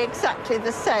would be exactly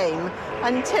the same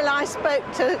until I spoke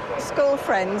to school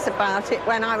friends about it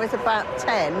when I was about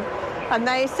 10, and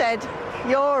they said,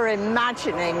 "You're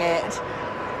imagining it,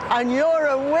 and you're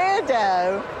a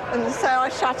weirdo." And so I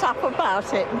shut up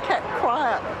about it and kept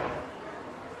quiet.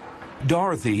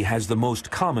 Dorothy has the most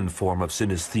common form of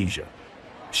synesthesia.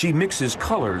 She mixes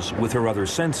colors with her other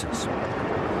senses.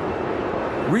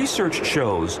 Research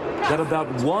shows that about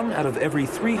 1 out of every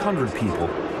 300 people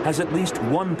has at least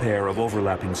one pair of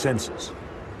overlapping senses.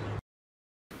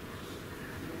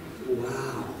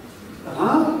 Wow.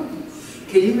 Huh?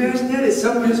 Can you imagine that? As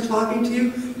someone is talking to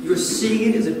you, you're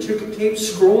seeing it as a ticker tape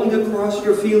scrolling across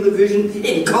your field of vision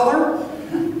in color?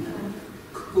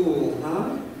 Cool,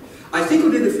 huh? I think it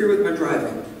would interfere with my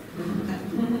driving.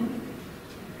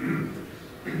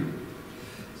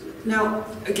 Now,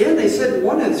 again, they said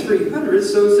 1 in 300,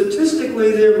 so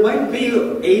statistically there might be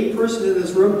a person in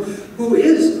this room who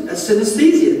is a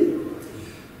synesthesia.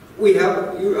 We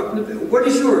have, you up in the, what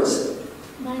is yours?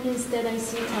 Mine is that I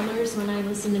see colors when I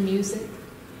listen to music.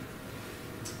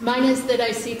 Mine is that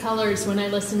I see colors when I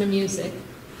listen to music.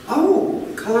 Oh,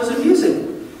 colors of music.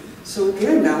 So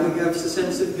again, now we have the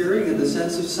sense of hearing and the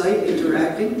sense of sight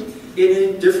interacting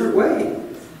in a different way.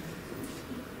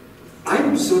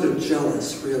 I'm sort of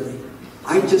jealous, really.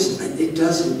 It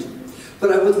doesn't.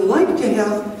 But I would like to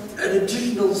have an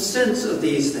additional sense of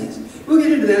these things. We'll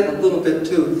get into that in a little bit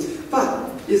too.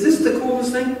 But is this the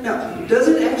coolest thing? Now, does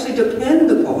it actually depend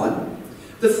upon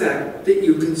the fact that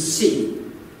you can see?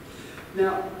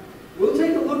 Now, we'll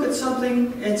take a look at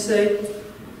something and say,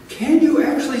 can you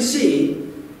actually see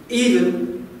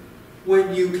even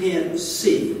when you can't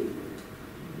see?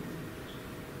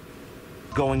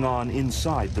 Going on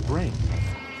inside the brain.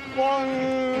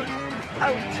 1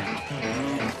 out.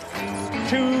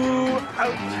 2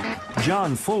 out.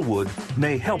 John Fullwood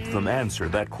may help them answer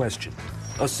that question.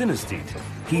 A synesthete,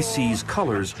 he sees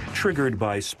colors triggered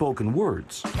by spoken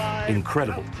words.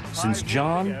 Incredible, since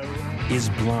John is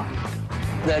blind.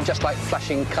 They're just like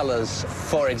flashing colours.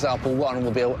 For example, 1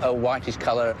 will be a whitish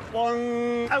colour.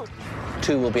 1 out.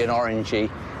 2 will be an orangey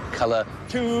colour.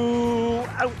 2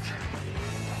 out.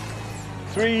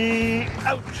 3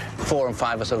 out. 4 and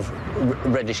 5 are sort of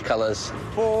reddish colours.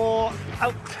 4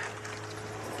 out.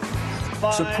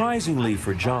 5. Surprisingly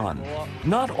for John,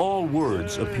 not all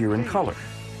words appear in color.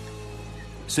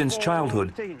 Since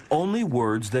childhood, only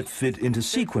words that fit into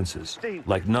sequences,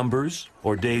 like numbers,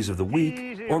 or days of the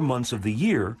week, or months of the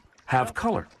year, have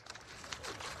color.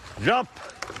 Jump!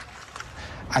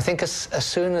 I think as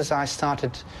soon as I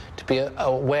started to be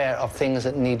aware of things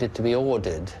that needed to be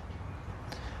ordered,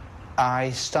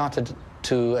 I started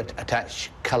to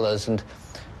attach colours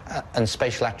and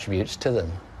spatial attributes to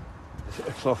them.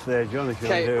 It's off there, John, if you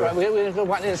Okay, right, we're going to go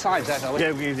right inside that, are we?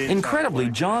 Yeah, we're Incredibly,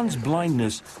 John's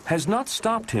blindness has not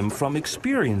stopped him from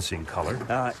experiencing color.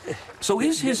 So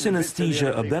is his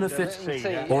synesthesia a benefit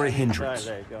or a hindrance?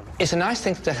 It's a nice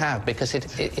thing to have because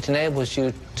it enables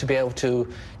you to be able to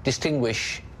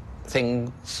distinguish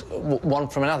things one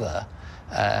from another.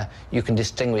 You can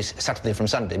distinguish Saturday from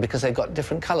Sunday because they've got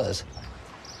different colours.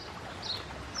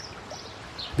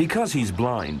 Because he's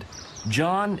blind,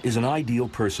 John is an ideal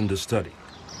person to study.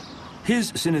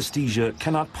 His synesthesia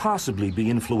cannot possibly be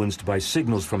influenced by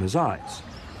signals from his eyes.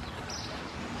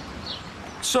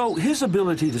 So his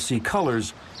ability to see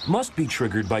colors must be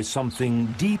triggered by something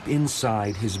deep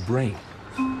inside his brain.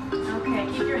 Okay,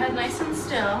 keep your head nice and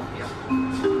still.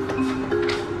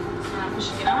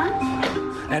 Pushing it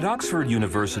on. At Oxford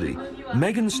University,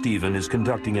 Megan Stephen is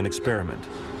conducting an experiment.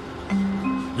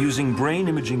 Using brain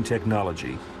imaging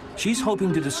technology, she's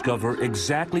hoping to discover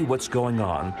exactly what's going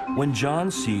on when John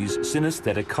sees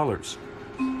synesthetic colors.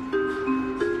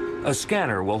 A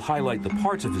scanner will highlight the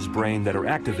parts of his brain that are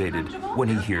activated when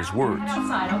he hears words.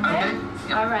 Outside,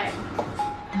 okay? All right.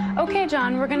 Okay,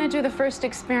 John, we're going to do the first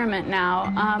experiment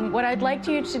now. What I'd like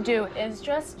you to do is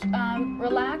just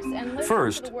relax and listen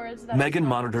First, to the words that Megan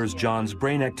monitors John's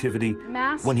brain activity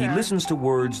when he listens to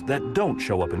words that don't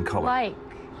show up in color. Like,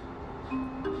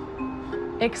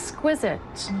 exquisite,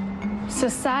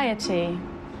 society,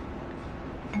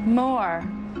 more.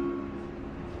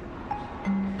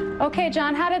 Okay,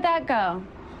 John, how did that go?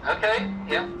 Okay,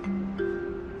 yeah.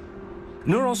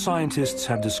 Neuroscientists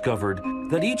have discovered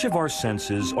that each of our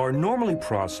senses are normally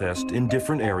processed in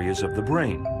different areas of the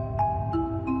brain.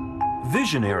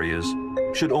 Vision areas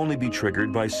should only be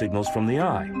triggered by signals from the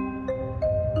eye.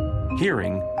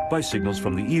 Hearing by signals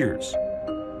from the ears.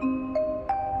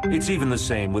 It's even the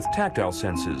same with tactile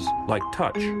senses, like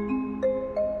touch.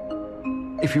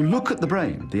 If you look at the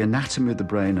brain, the anatomy of the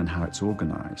brain and how it's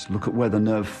organized, look at where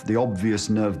the obvious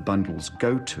nerve bundles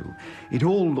go to, it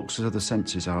all looks as though the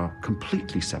senses are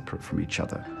completely separate from each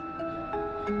other.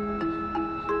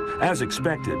 As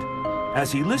expected,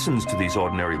 as he listens to these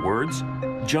ordinary words,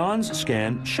 John's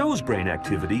scan shows brain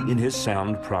activity in his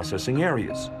sound processing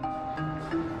areas.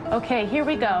 Okay, here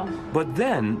we go. But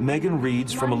then Megan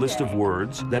reads from a list of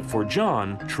words that for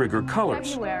John trigger colors.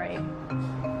 February,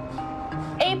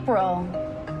 April,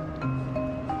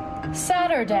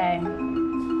 Saturday.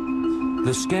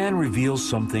 The scan reveals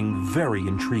something very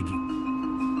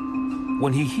intriguing.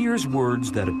 When he hears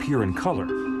words that appear in color,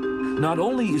 not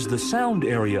only is the sound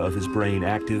area of his brain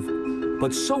active,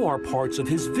 but so are parts of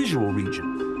his visual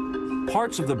region,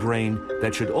 parts of the brain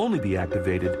that should only be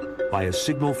activated by a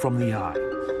signal from the eye.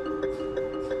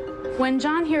 When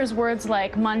John hears words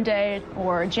like Monday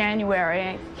or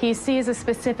January, he sees a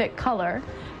specific color.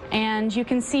 And you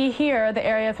can see here the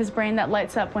area of his brain that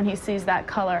lights up when he sees that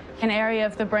color. An area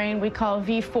of the brain we call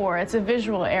V4. It's a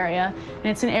visual area, and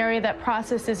it's an area that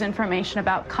processes information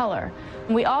about color.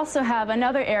 And we also have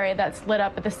another area that's lit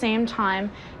up at the same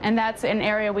time, and that's an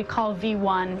area we call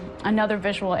V1, another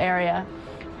visual area.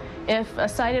 If a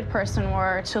sighted person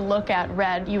were to look at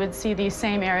red, you would see these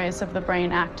same areas of the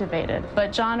brain activated.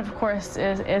 But John, of course,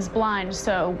 is blind,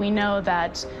 so we know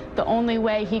that the only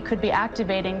way he could be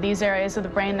activating these areas of the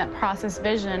brain that process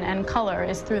vision and color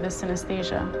is through the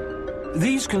synesthesia.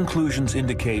 These conclusions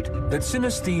indicate that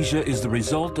synesthesia is the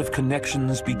result of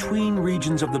connections between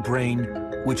regions of the brain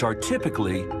which are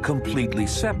typically completely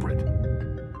separate.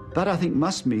 That, I think,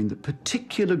 must mean that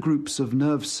particular groups of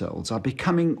nerve cells are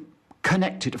becoming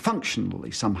connected, functionally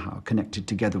somehow connected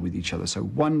together with each other. So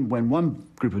when one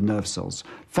group of nerve cells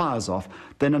fires off,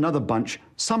 then another bunch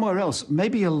somewhere else,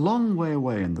 maybe a long way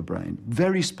away in the brain,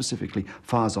 very specifically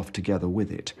fires off together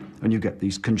with it. And you get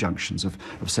these conjunctions of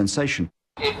sensation.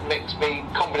 It makes me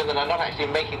confident that I'm not actually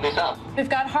making this up. We've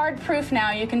got hard proof now.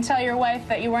 You can tell your wife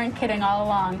that you weren't kidding all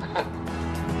along.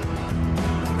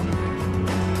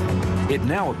 It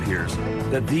now appears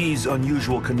that these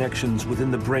unusual connections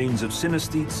within the brains of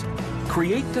synesthetes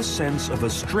create the sense of a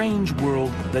strange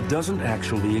world that doesn't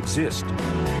actually exist.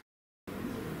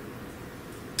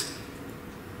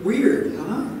 Weird,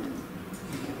 huh?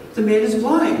 The man is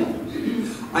blind.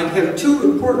 I have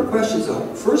two important questions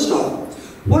though. First off,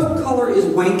 what color is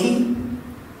wanky?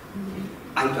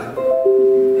 I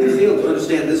failed to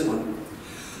understand this one.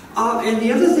 And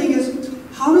the other thing is,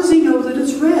 how does he know that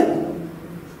it's red?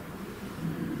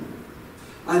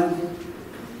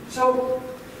 So,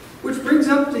 which brings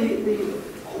up the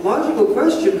logical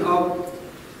question of,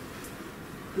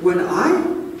 when I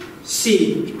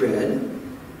see red,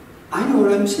 I know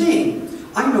what I'm saying.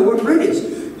 I know what red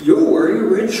is. You're wearing a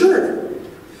red shirt.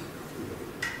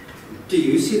 Do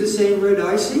you see the same red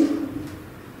I see?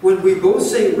 When we both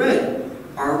say red,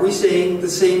 are we saying the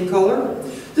same color?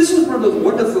 This was one of those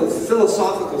wonderful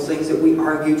philosophical things that we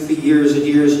argued for years and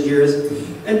years and years,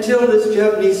 until this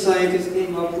Japanese scientist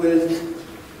came up with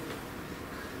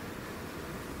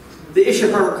the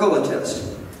Ishihara color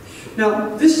test.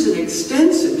 Now, this is an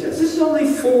extensive test. This is only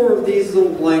 4 of these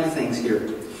little blank things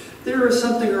here. There are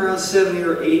something around 70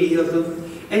 or 80 of them.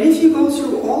 And if you go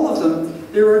through all of them,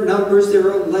 there are numbers,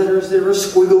 there are letters, there are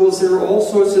squiggles, there are all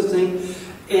sorts of things.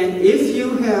 And if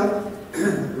you have,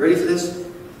 ready for this,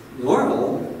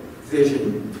 normal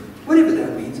vision, whatever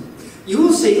that means, you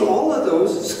will see all of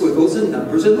those squiggles and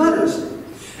numbers and letters.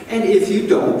 And if you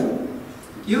don't,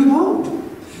 you won't.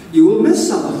 You will miss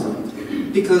some of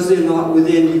them because they're not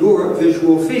within your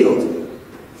visual field.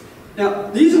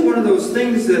 Now, these are one of those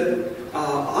things that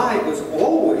I was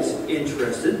always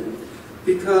interested,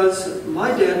 because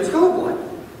my dad was colorblind.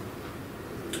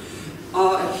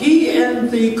 He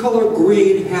and the color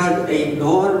green had a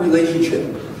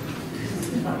non-relationship.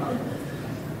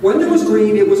 When there was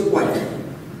green, it was white.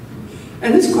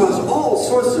 And this caused all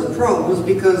sorts of problems,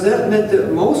 because that meant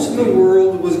that most of the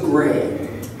world was gray.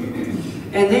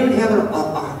 And they would have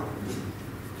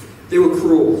they were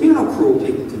cruel. You know how cruel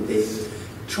people can be.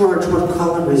 George, what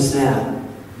color is that?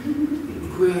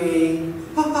 Gray.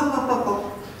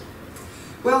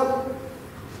 Well,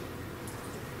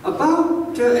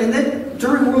 and then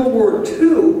during World War II,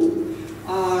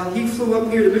 he flew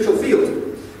up here to Mitchell Field,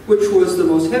 which was the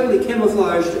most heavily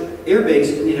camouflaged air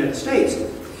base in the United States.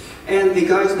 And the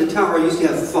guys in the tower used to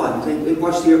have fun. They'd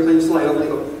watch the airplanes fly over, and they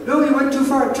go, "No, you went too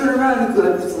far, turn around,"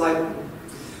 and fly.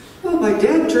 Well, my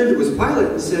dad turned to his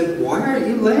pilot and said, "Why aren't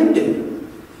you landing?"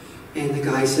 And the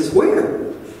guy says, "Where?"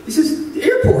 He says, "The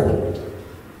airport."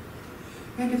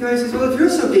 And the guy says, "Well, if you're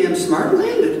so damn smart,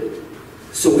 land it."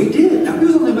 So we did. Now, he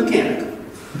was only a mechanic,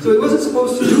 so he wasn't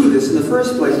supposed to do this in the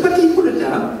first place, but he put it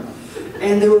down.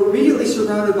 And they were immediately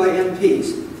surrounded by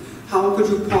MPs. How could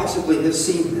you possibly have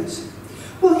seen this?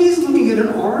 Well, he's looking at an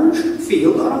orange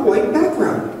field on a white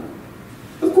background.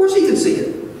 Of course he can see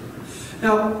it.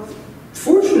 Now,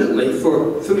 fortunately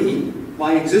for me,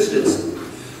 my existence,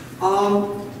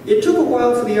 it took a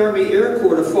while for the Army Air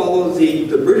Corps to follow the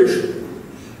British,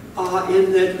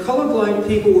 in that colorblind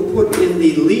people were put in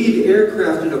the lead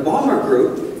aircraft in a bomber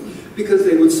group, because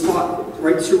they would spot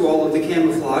right through all of the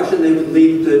camouflage, and they would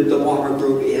lead the bomber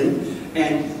group in,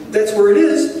 and that's where it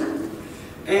is.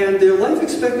 And their life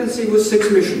expectancy was 6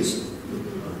 missions.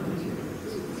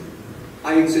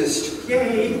 I exist.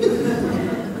 Yay!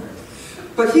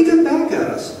 But he got back at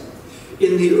us.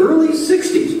 In the early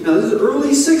 60s, now this is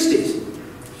early 60s,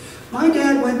 my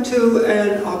dad went to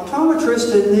an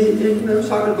optometrist, and I was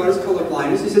talking about his color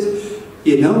blindness. He says,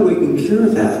 "You know, we can cure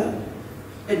that."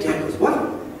 And Dad goes, "What?"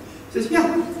 He says,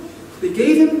 "Yeah." They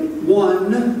gave him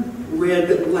one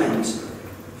red lens.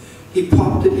 He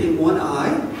popped it in one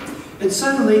eye, and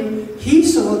suddenly he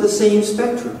saw the same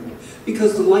spectrum,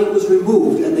 because the light was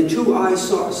removed and the 2 eyes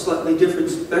saw a slightly different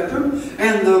spectrum,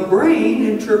 and the brain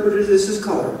interpreted this as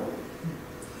color.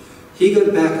 He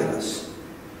got back at us.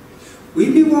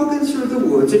 We'd be walking through the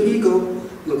woods, and he'd go,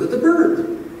 "Look at the bird.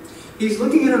 He's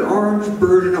looking at an orange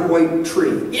bird in a white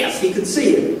tree. Yes, he can see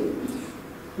it.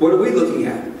 What are we looking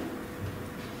at?"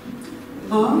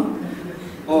 Huh?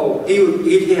 Oh,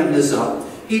 he'd ham this up.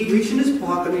 He'd reach in his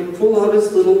pocket, he'd pull out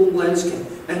his little lens cap,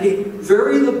 and he'd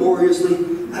very laboriously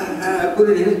put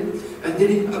it in, and then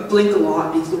he'd blink a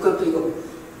lot, and he'd look up and he'd go,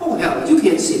 "Oh hell, you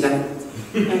can't see that."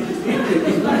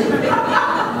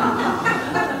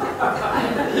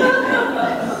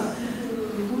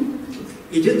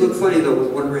 He did look funny though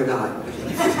with one red eye.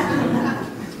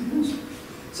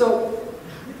 So,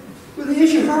 with the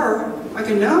Ishihara, I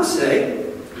can now say,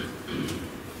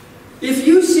 if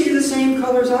you see the same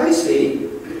colors I see,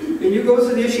 and you go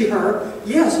to the Ishihara,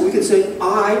 yes, we can say,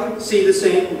 I see the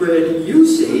same red you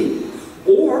see,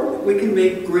 or we can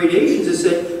make gradations and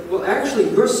say, well, actually,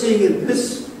 you're seeing in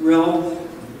this realm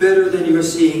better than you're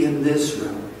seeing in this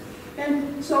realm.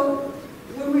 And so,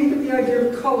 when we get the idea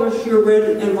of colors, your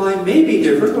red and mine may be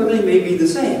different, or they may be the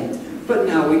same. But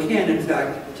now we can, in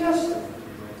fact, test them.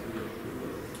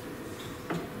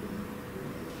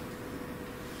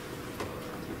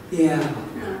 Yeah,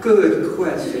 good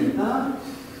question, huh?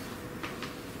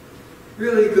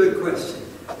 Really good question.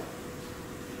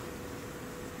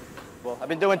 Well, I mean,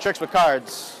 been doing tricks with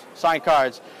cards, signed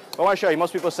cards. But I want to show you,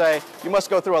 most people say, you must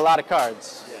go through a lot of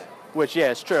cards. Which,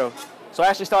 yeah, it's true. So I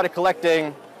actually started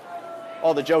collecting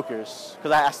all the jokers,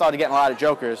 because I started getting a lot of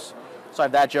jokers. So I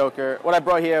have that joker. What I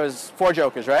brought here is 4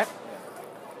 jokers, right?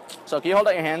 So can you hold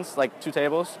out your hands, like 2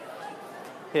 tables?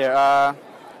 Here,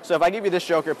 so if I give you this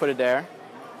joker, put it there.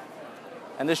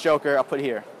 And this joker, I'll put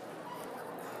here.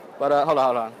 But hold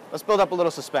on. Let's build up a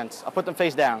little suspense. I'll put them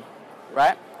face down,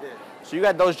 right? Yeah. So you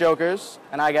got those jokers,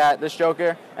 and I got this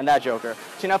joker and that joker.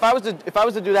 See, now if I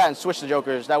was to do that and switch the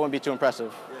jokers, that wouldn't be too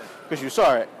impressive, because you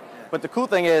saw it. Yeah. But the cool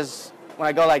thing is, when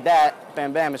I go like that,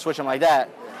 bam, bam, and switch them like that,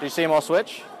 do you see them all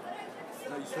switch?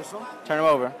 No, you switch them? Turn them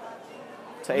over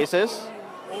to aces.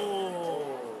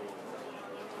 Oh.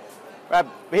 Right,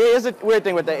 but here's the weird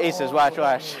thing with the aces. Watch.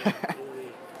 watch.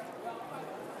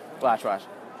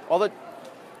 I'm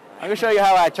gonna show you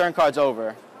how I turn cards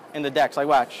over in the decks. Like,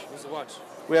 watch. Watch.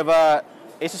 We have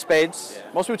ace of spades. Yeah.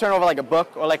 Most people turn over like a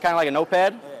book or like kind of like a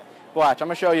notepad. Yeah. Watch. I'm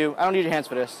gonna show you. I don't need your hands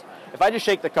for this. If I just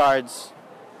shake the cards,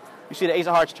 you see the ace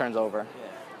of hearts turns over.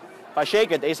 Yeah. If I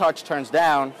shake it, the ace of hearts turns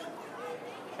down,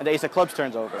 and the ace of clubs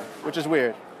turns over, which is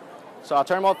weird. So I'll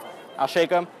turn them off. I'll shake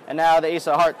them, and now the ace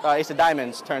of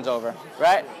diamonds turns over.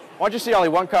 Right? I want you to see only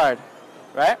one card.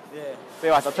 Right? Yeah. So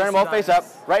watch. I'll turn them all face up.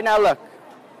 Right now, look.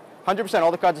 100%.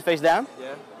 All the cards are face down.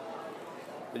 Yeah.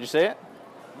 Did you see it?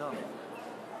 No.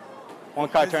 One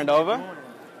card turned over.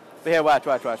 But here, watch.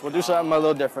 We'll do something a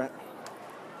little different.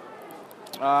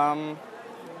 Now,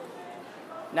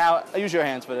 use your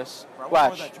hands for this.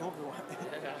 Watch.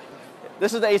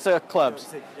 This is the ace of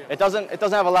clubs. It doesn't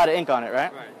have a lot of ink on it,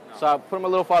 right? So I'll put them a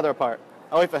little farther apart.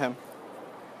 I'll wait for him.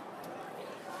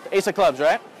 The ace of clubs,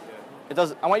 right? It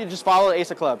does. I want you to just follow the ace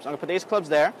of clubs. I'm gonna put the ace of clubs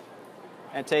there,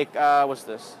 and take what's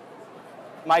this?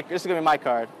 This is gonna be my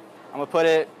card. I'm gonna put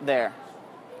it there.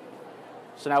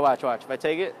 So now watch. If I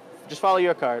take it, just follow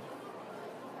your card.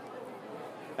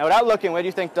 Now without looking, where do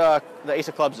you think the ace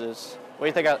of clubs is? What do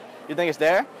you think? You think it's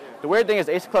there? The weird thing is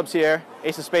ace of clubs here,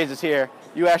 ace of spades is here.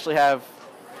 You actually have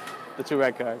the 2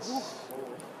 red cards.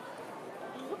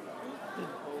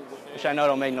 Which I know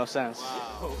don't make no sense.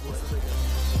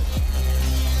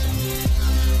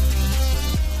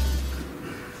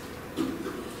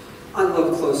 I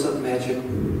love close-up magic.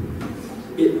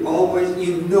 It always,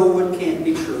 you know it can't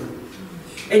be true.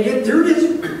 And yet there it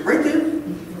is, right there.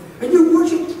 And you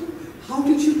watch it. How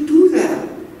did you do that?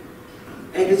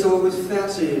 And it's always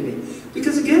fascinated me.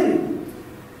 Because again,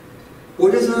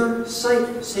 what is our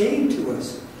sight saying to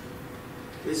us?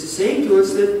 It's saying to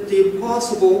us that the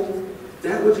impossible,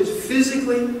 that which is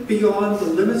physically beyond the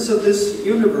limits of this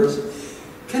universe,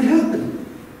 can happen.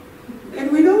 And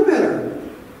we know better.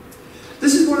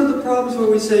 This is one of the problems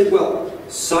where we say, well,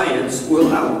 science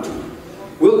will out.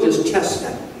 We'll just test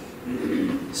that.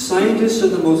 Scientists are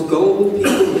the most gullible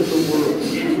people in the world.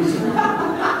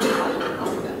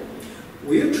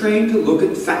 We are trained to look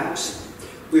at facts.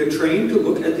 We are trained to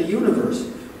look at the universe.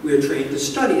 We are trained to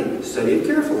study it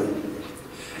carefully.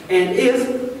 And if,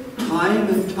 time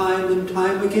and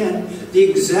time again, the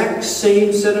exact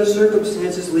same set of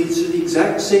circumstances leads to the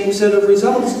exact same set of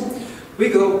results, we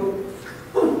go,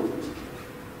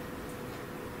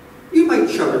 you might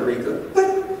shudder, Rika, but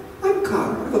I'm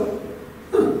calm. I go,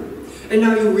 And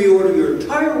now you reorder your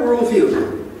entire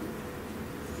worldview.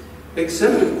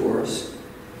 Except, of course,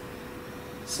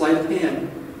 sleight of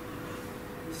hand.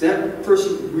 If that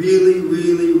person really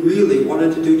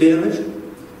wanted to do damage,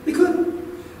 they could.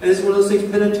 And it's one of those things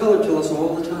Penn and Teller tell us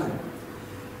all the time.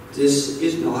 This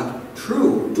is not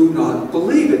true. Do not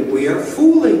believe it. We are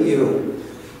fooling you.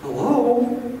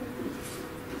 Hello?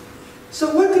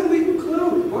 So what can we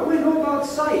conclude? What do we know about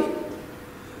sight?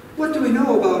 What do we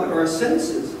know about our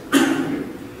senses?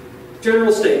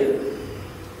 General statement.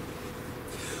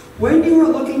 When you are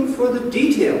looking for the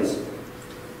details,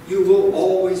 you will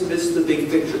always miss the big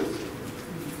picture.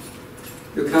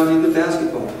 You're counting the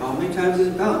basketball. How many times has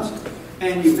it bounced?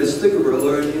 And you miss the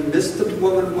gorilla, and you miss the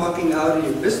woman walking out, and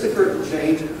you miss the curtain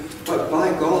change, but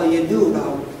by golly, you knew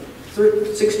about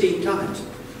 16 times.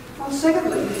 Well,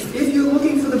 secondly, if you're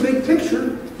looking for the big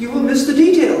picture, you will miss the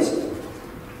details.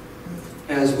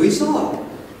 As we saw,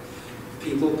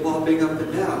 people plopping up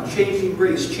and down, changing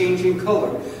race, changing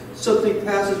color. Something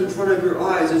passes in front of your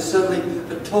eyes, and suddenly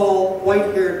a tall,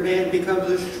 white-haired man becomes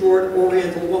a short,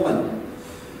 oriental woman.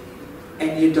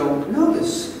 And you don't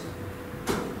notice.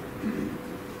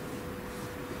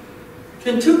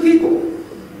 Can two people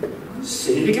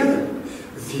sitting together,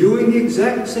 viewing the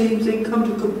exact same thing, come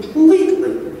to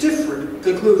completely different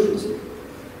conclusions?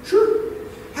 Sure.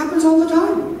 Happens all the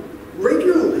time.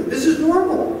 Regularly. This is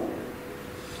normal.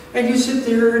 And you sit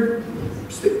there and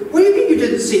say, what do you mean you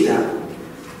didn't see that?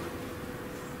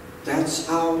 That's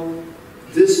how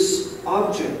this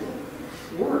object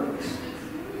works.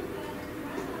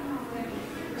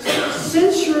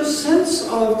 Since your sense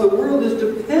of the world is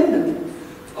dependent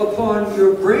upon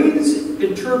your brain's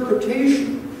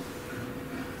interpretation,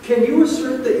 can you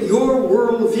assert that your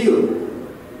worldview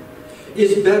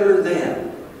is better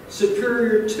than,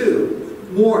 superior to,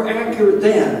 more accurate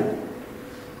than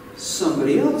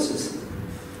somebody else's?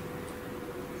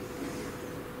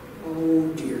 Oh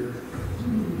dear.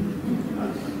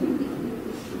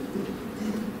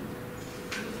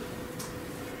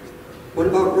 What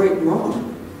about right and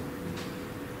wrong?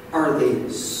 Are they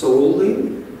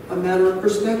solely a matter of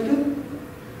perspective?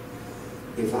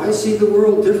 If I see the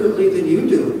world differently than you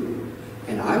do,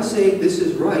 and I say this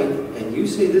is right, and you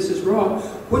say this is wrong,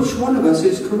 which one of us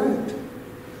is correct?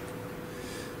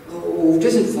 Oh,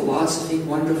 isn't philosophy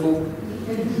wonderful?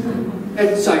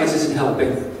 And science isn't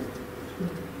helping.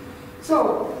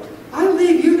 So, I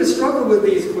leave you to struggle with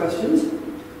these questions.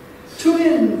 Tune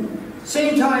in,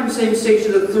 same time, same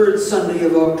station, the third Sunday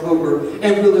of October,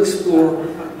 and we'll explore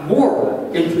more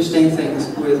interesting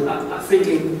things with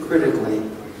Thinking Critically.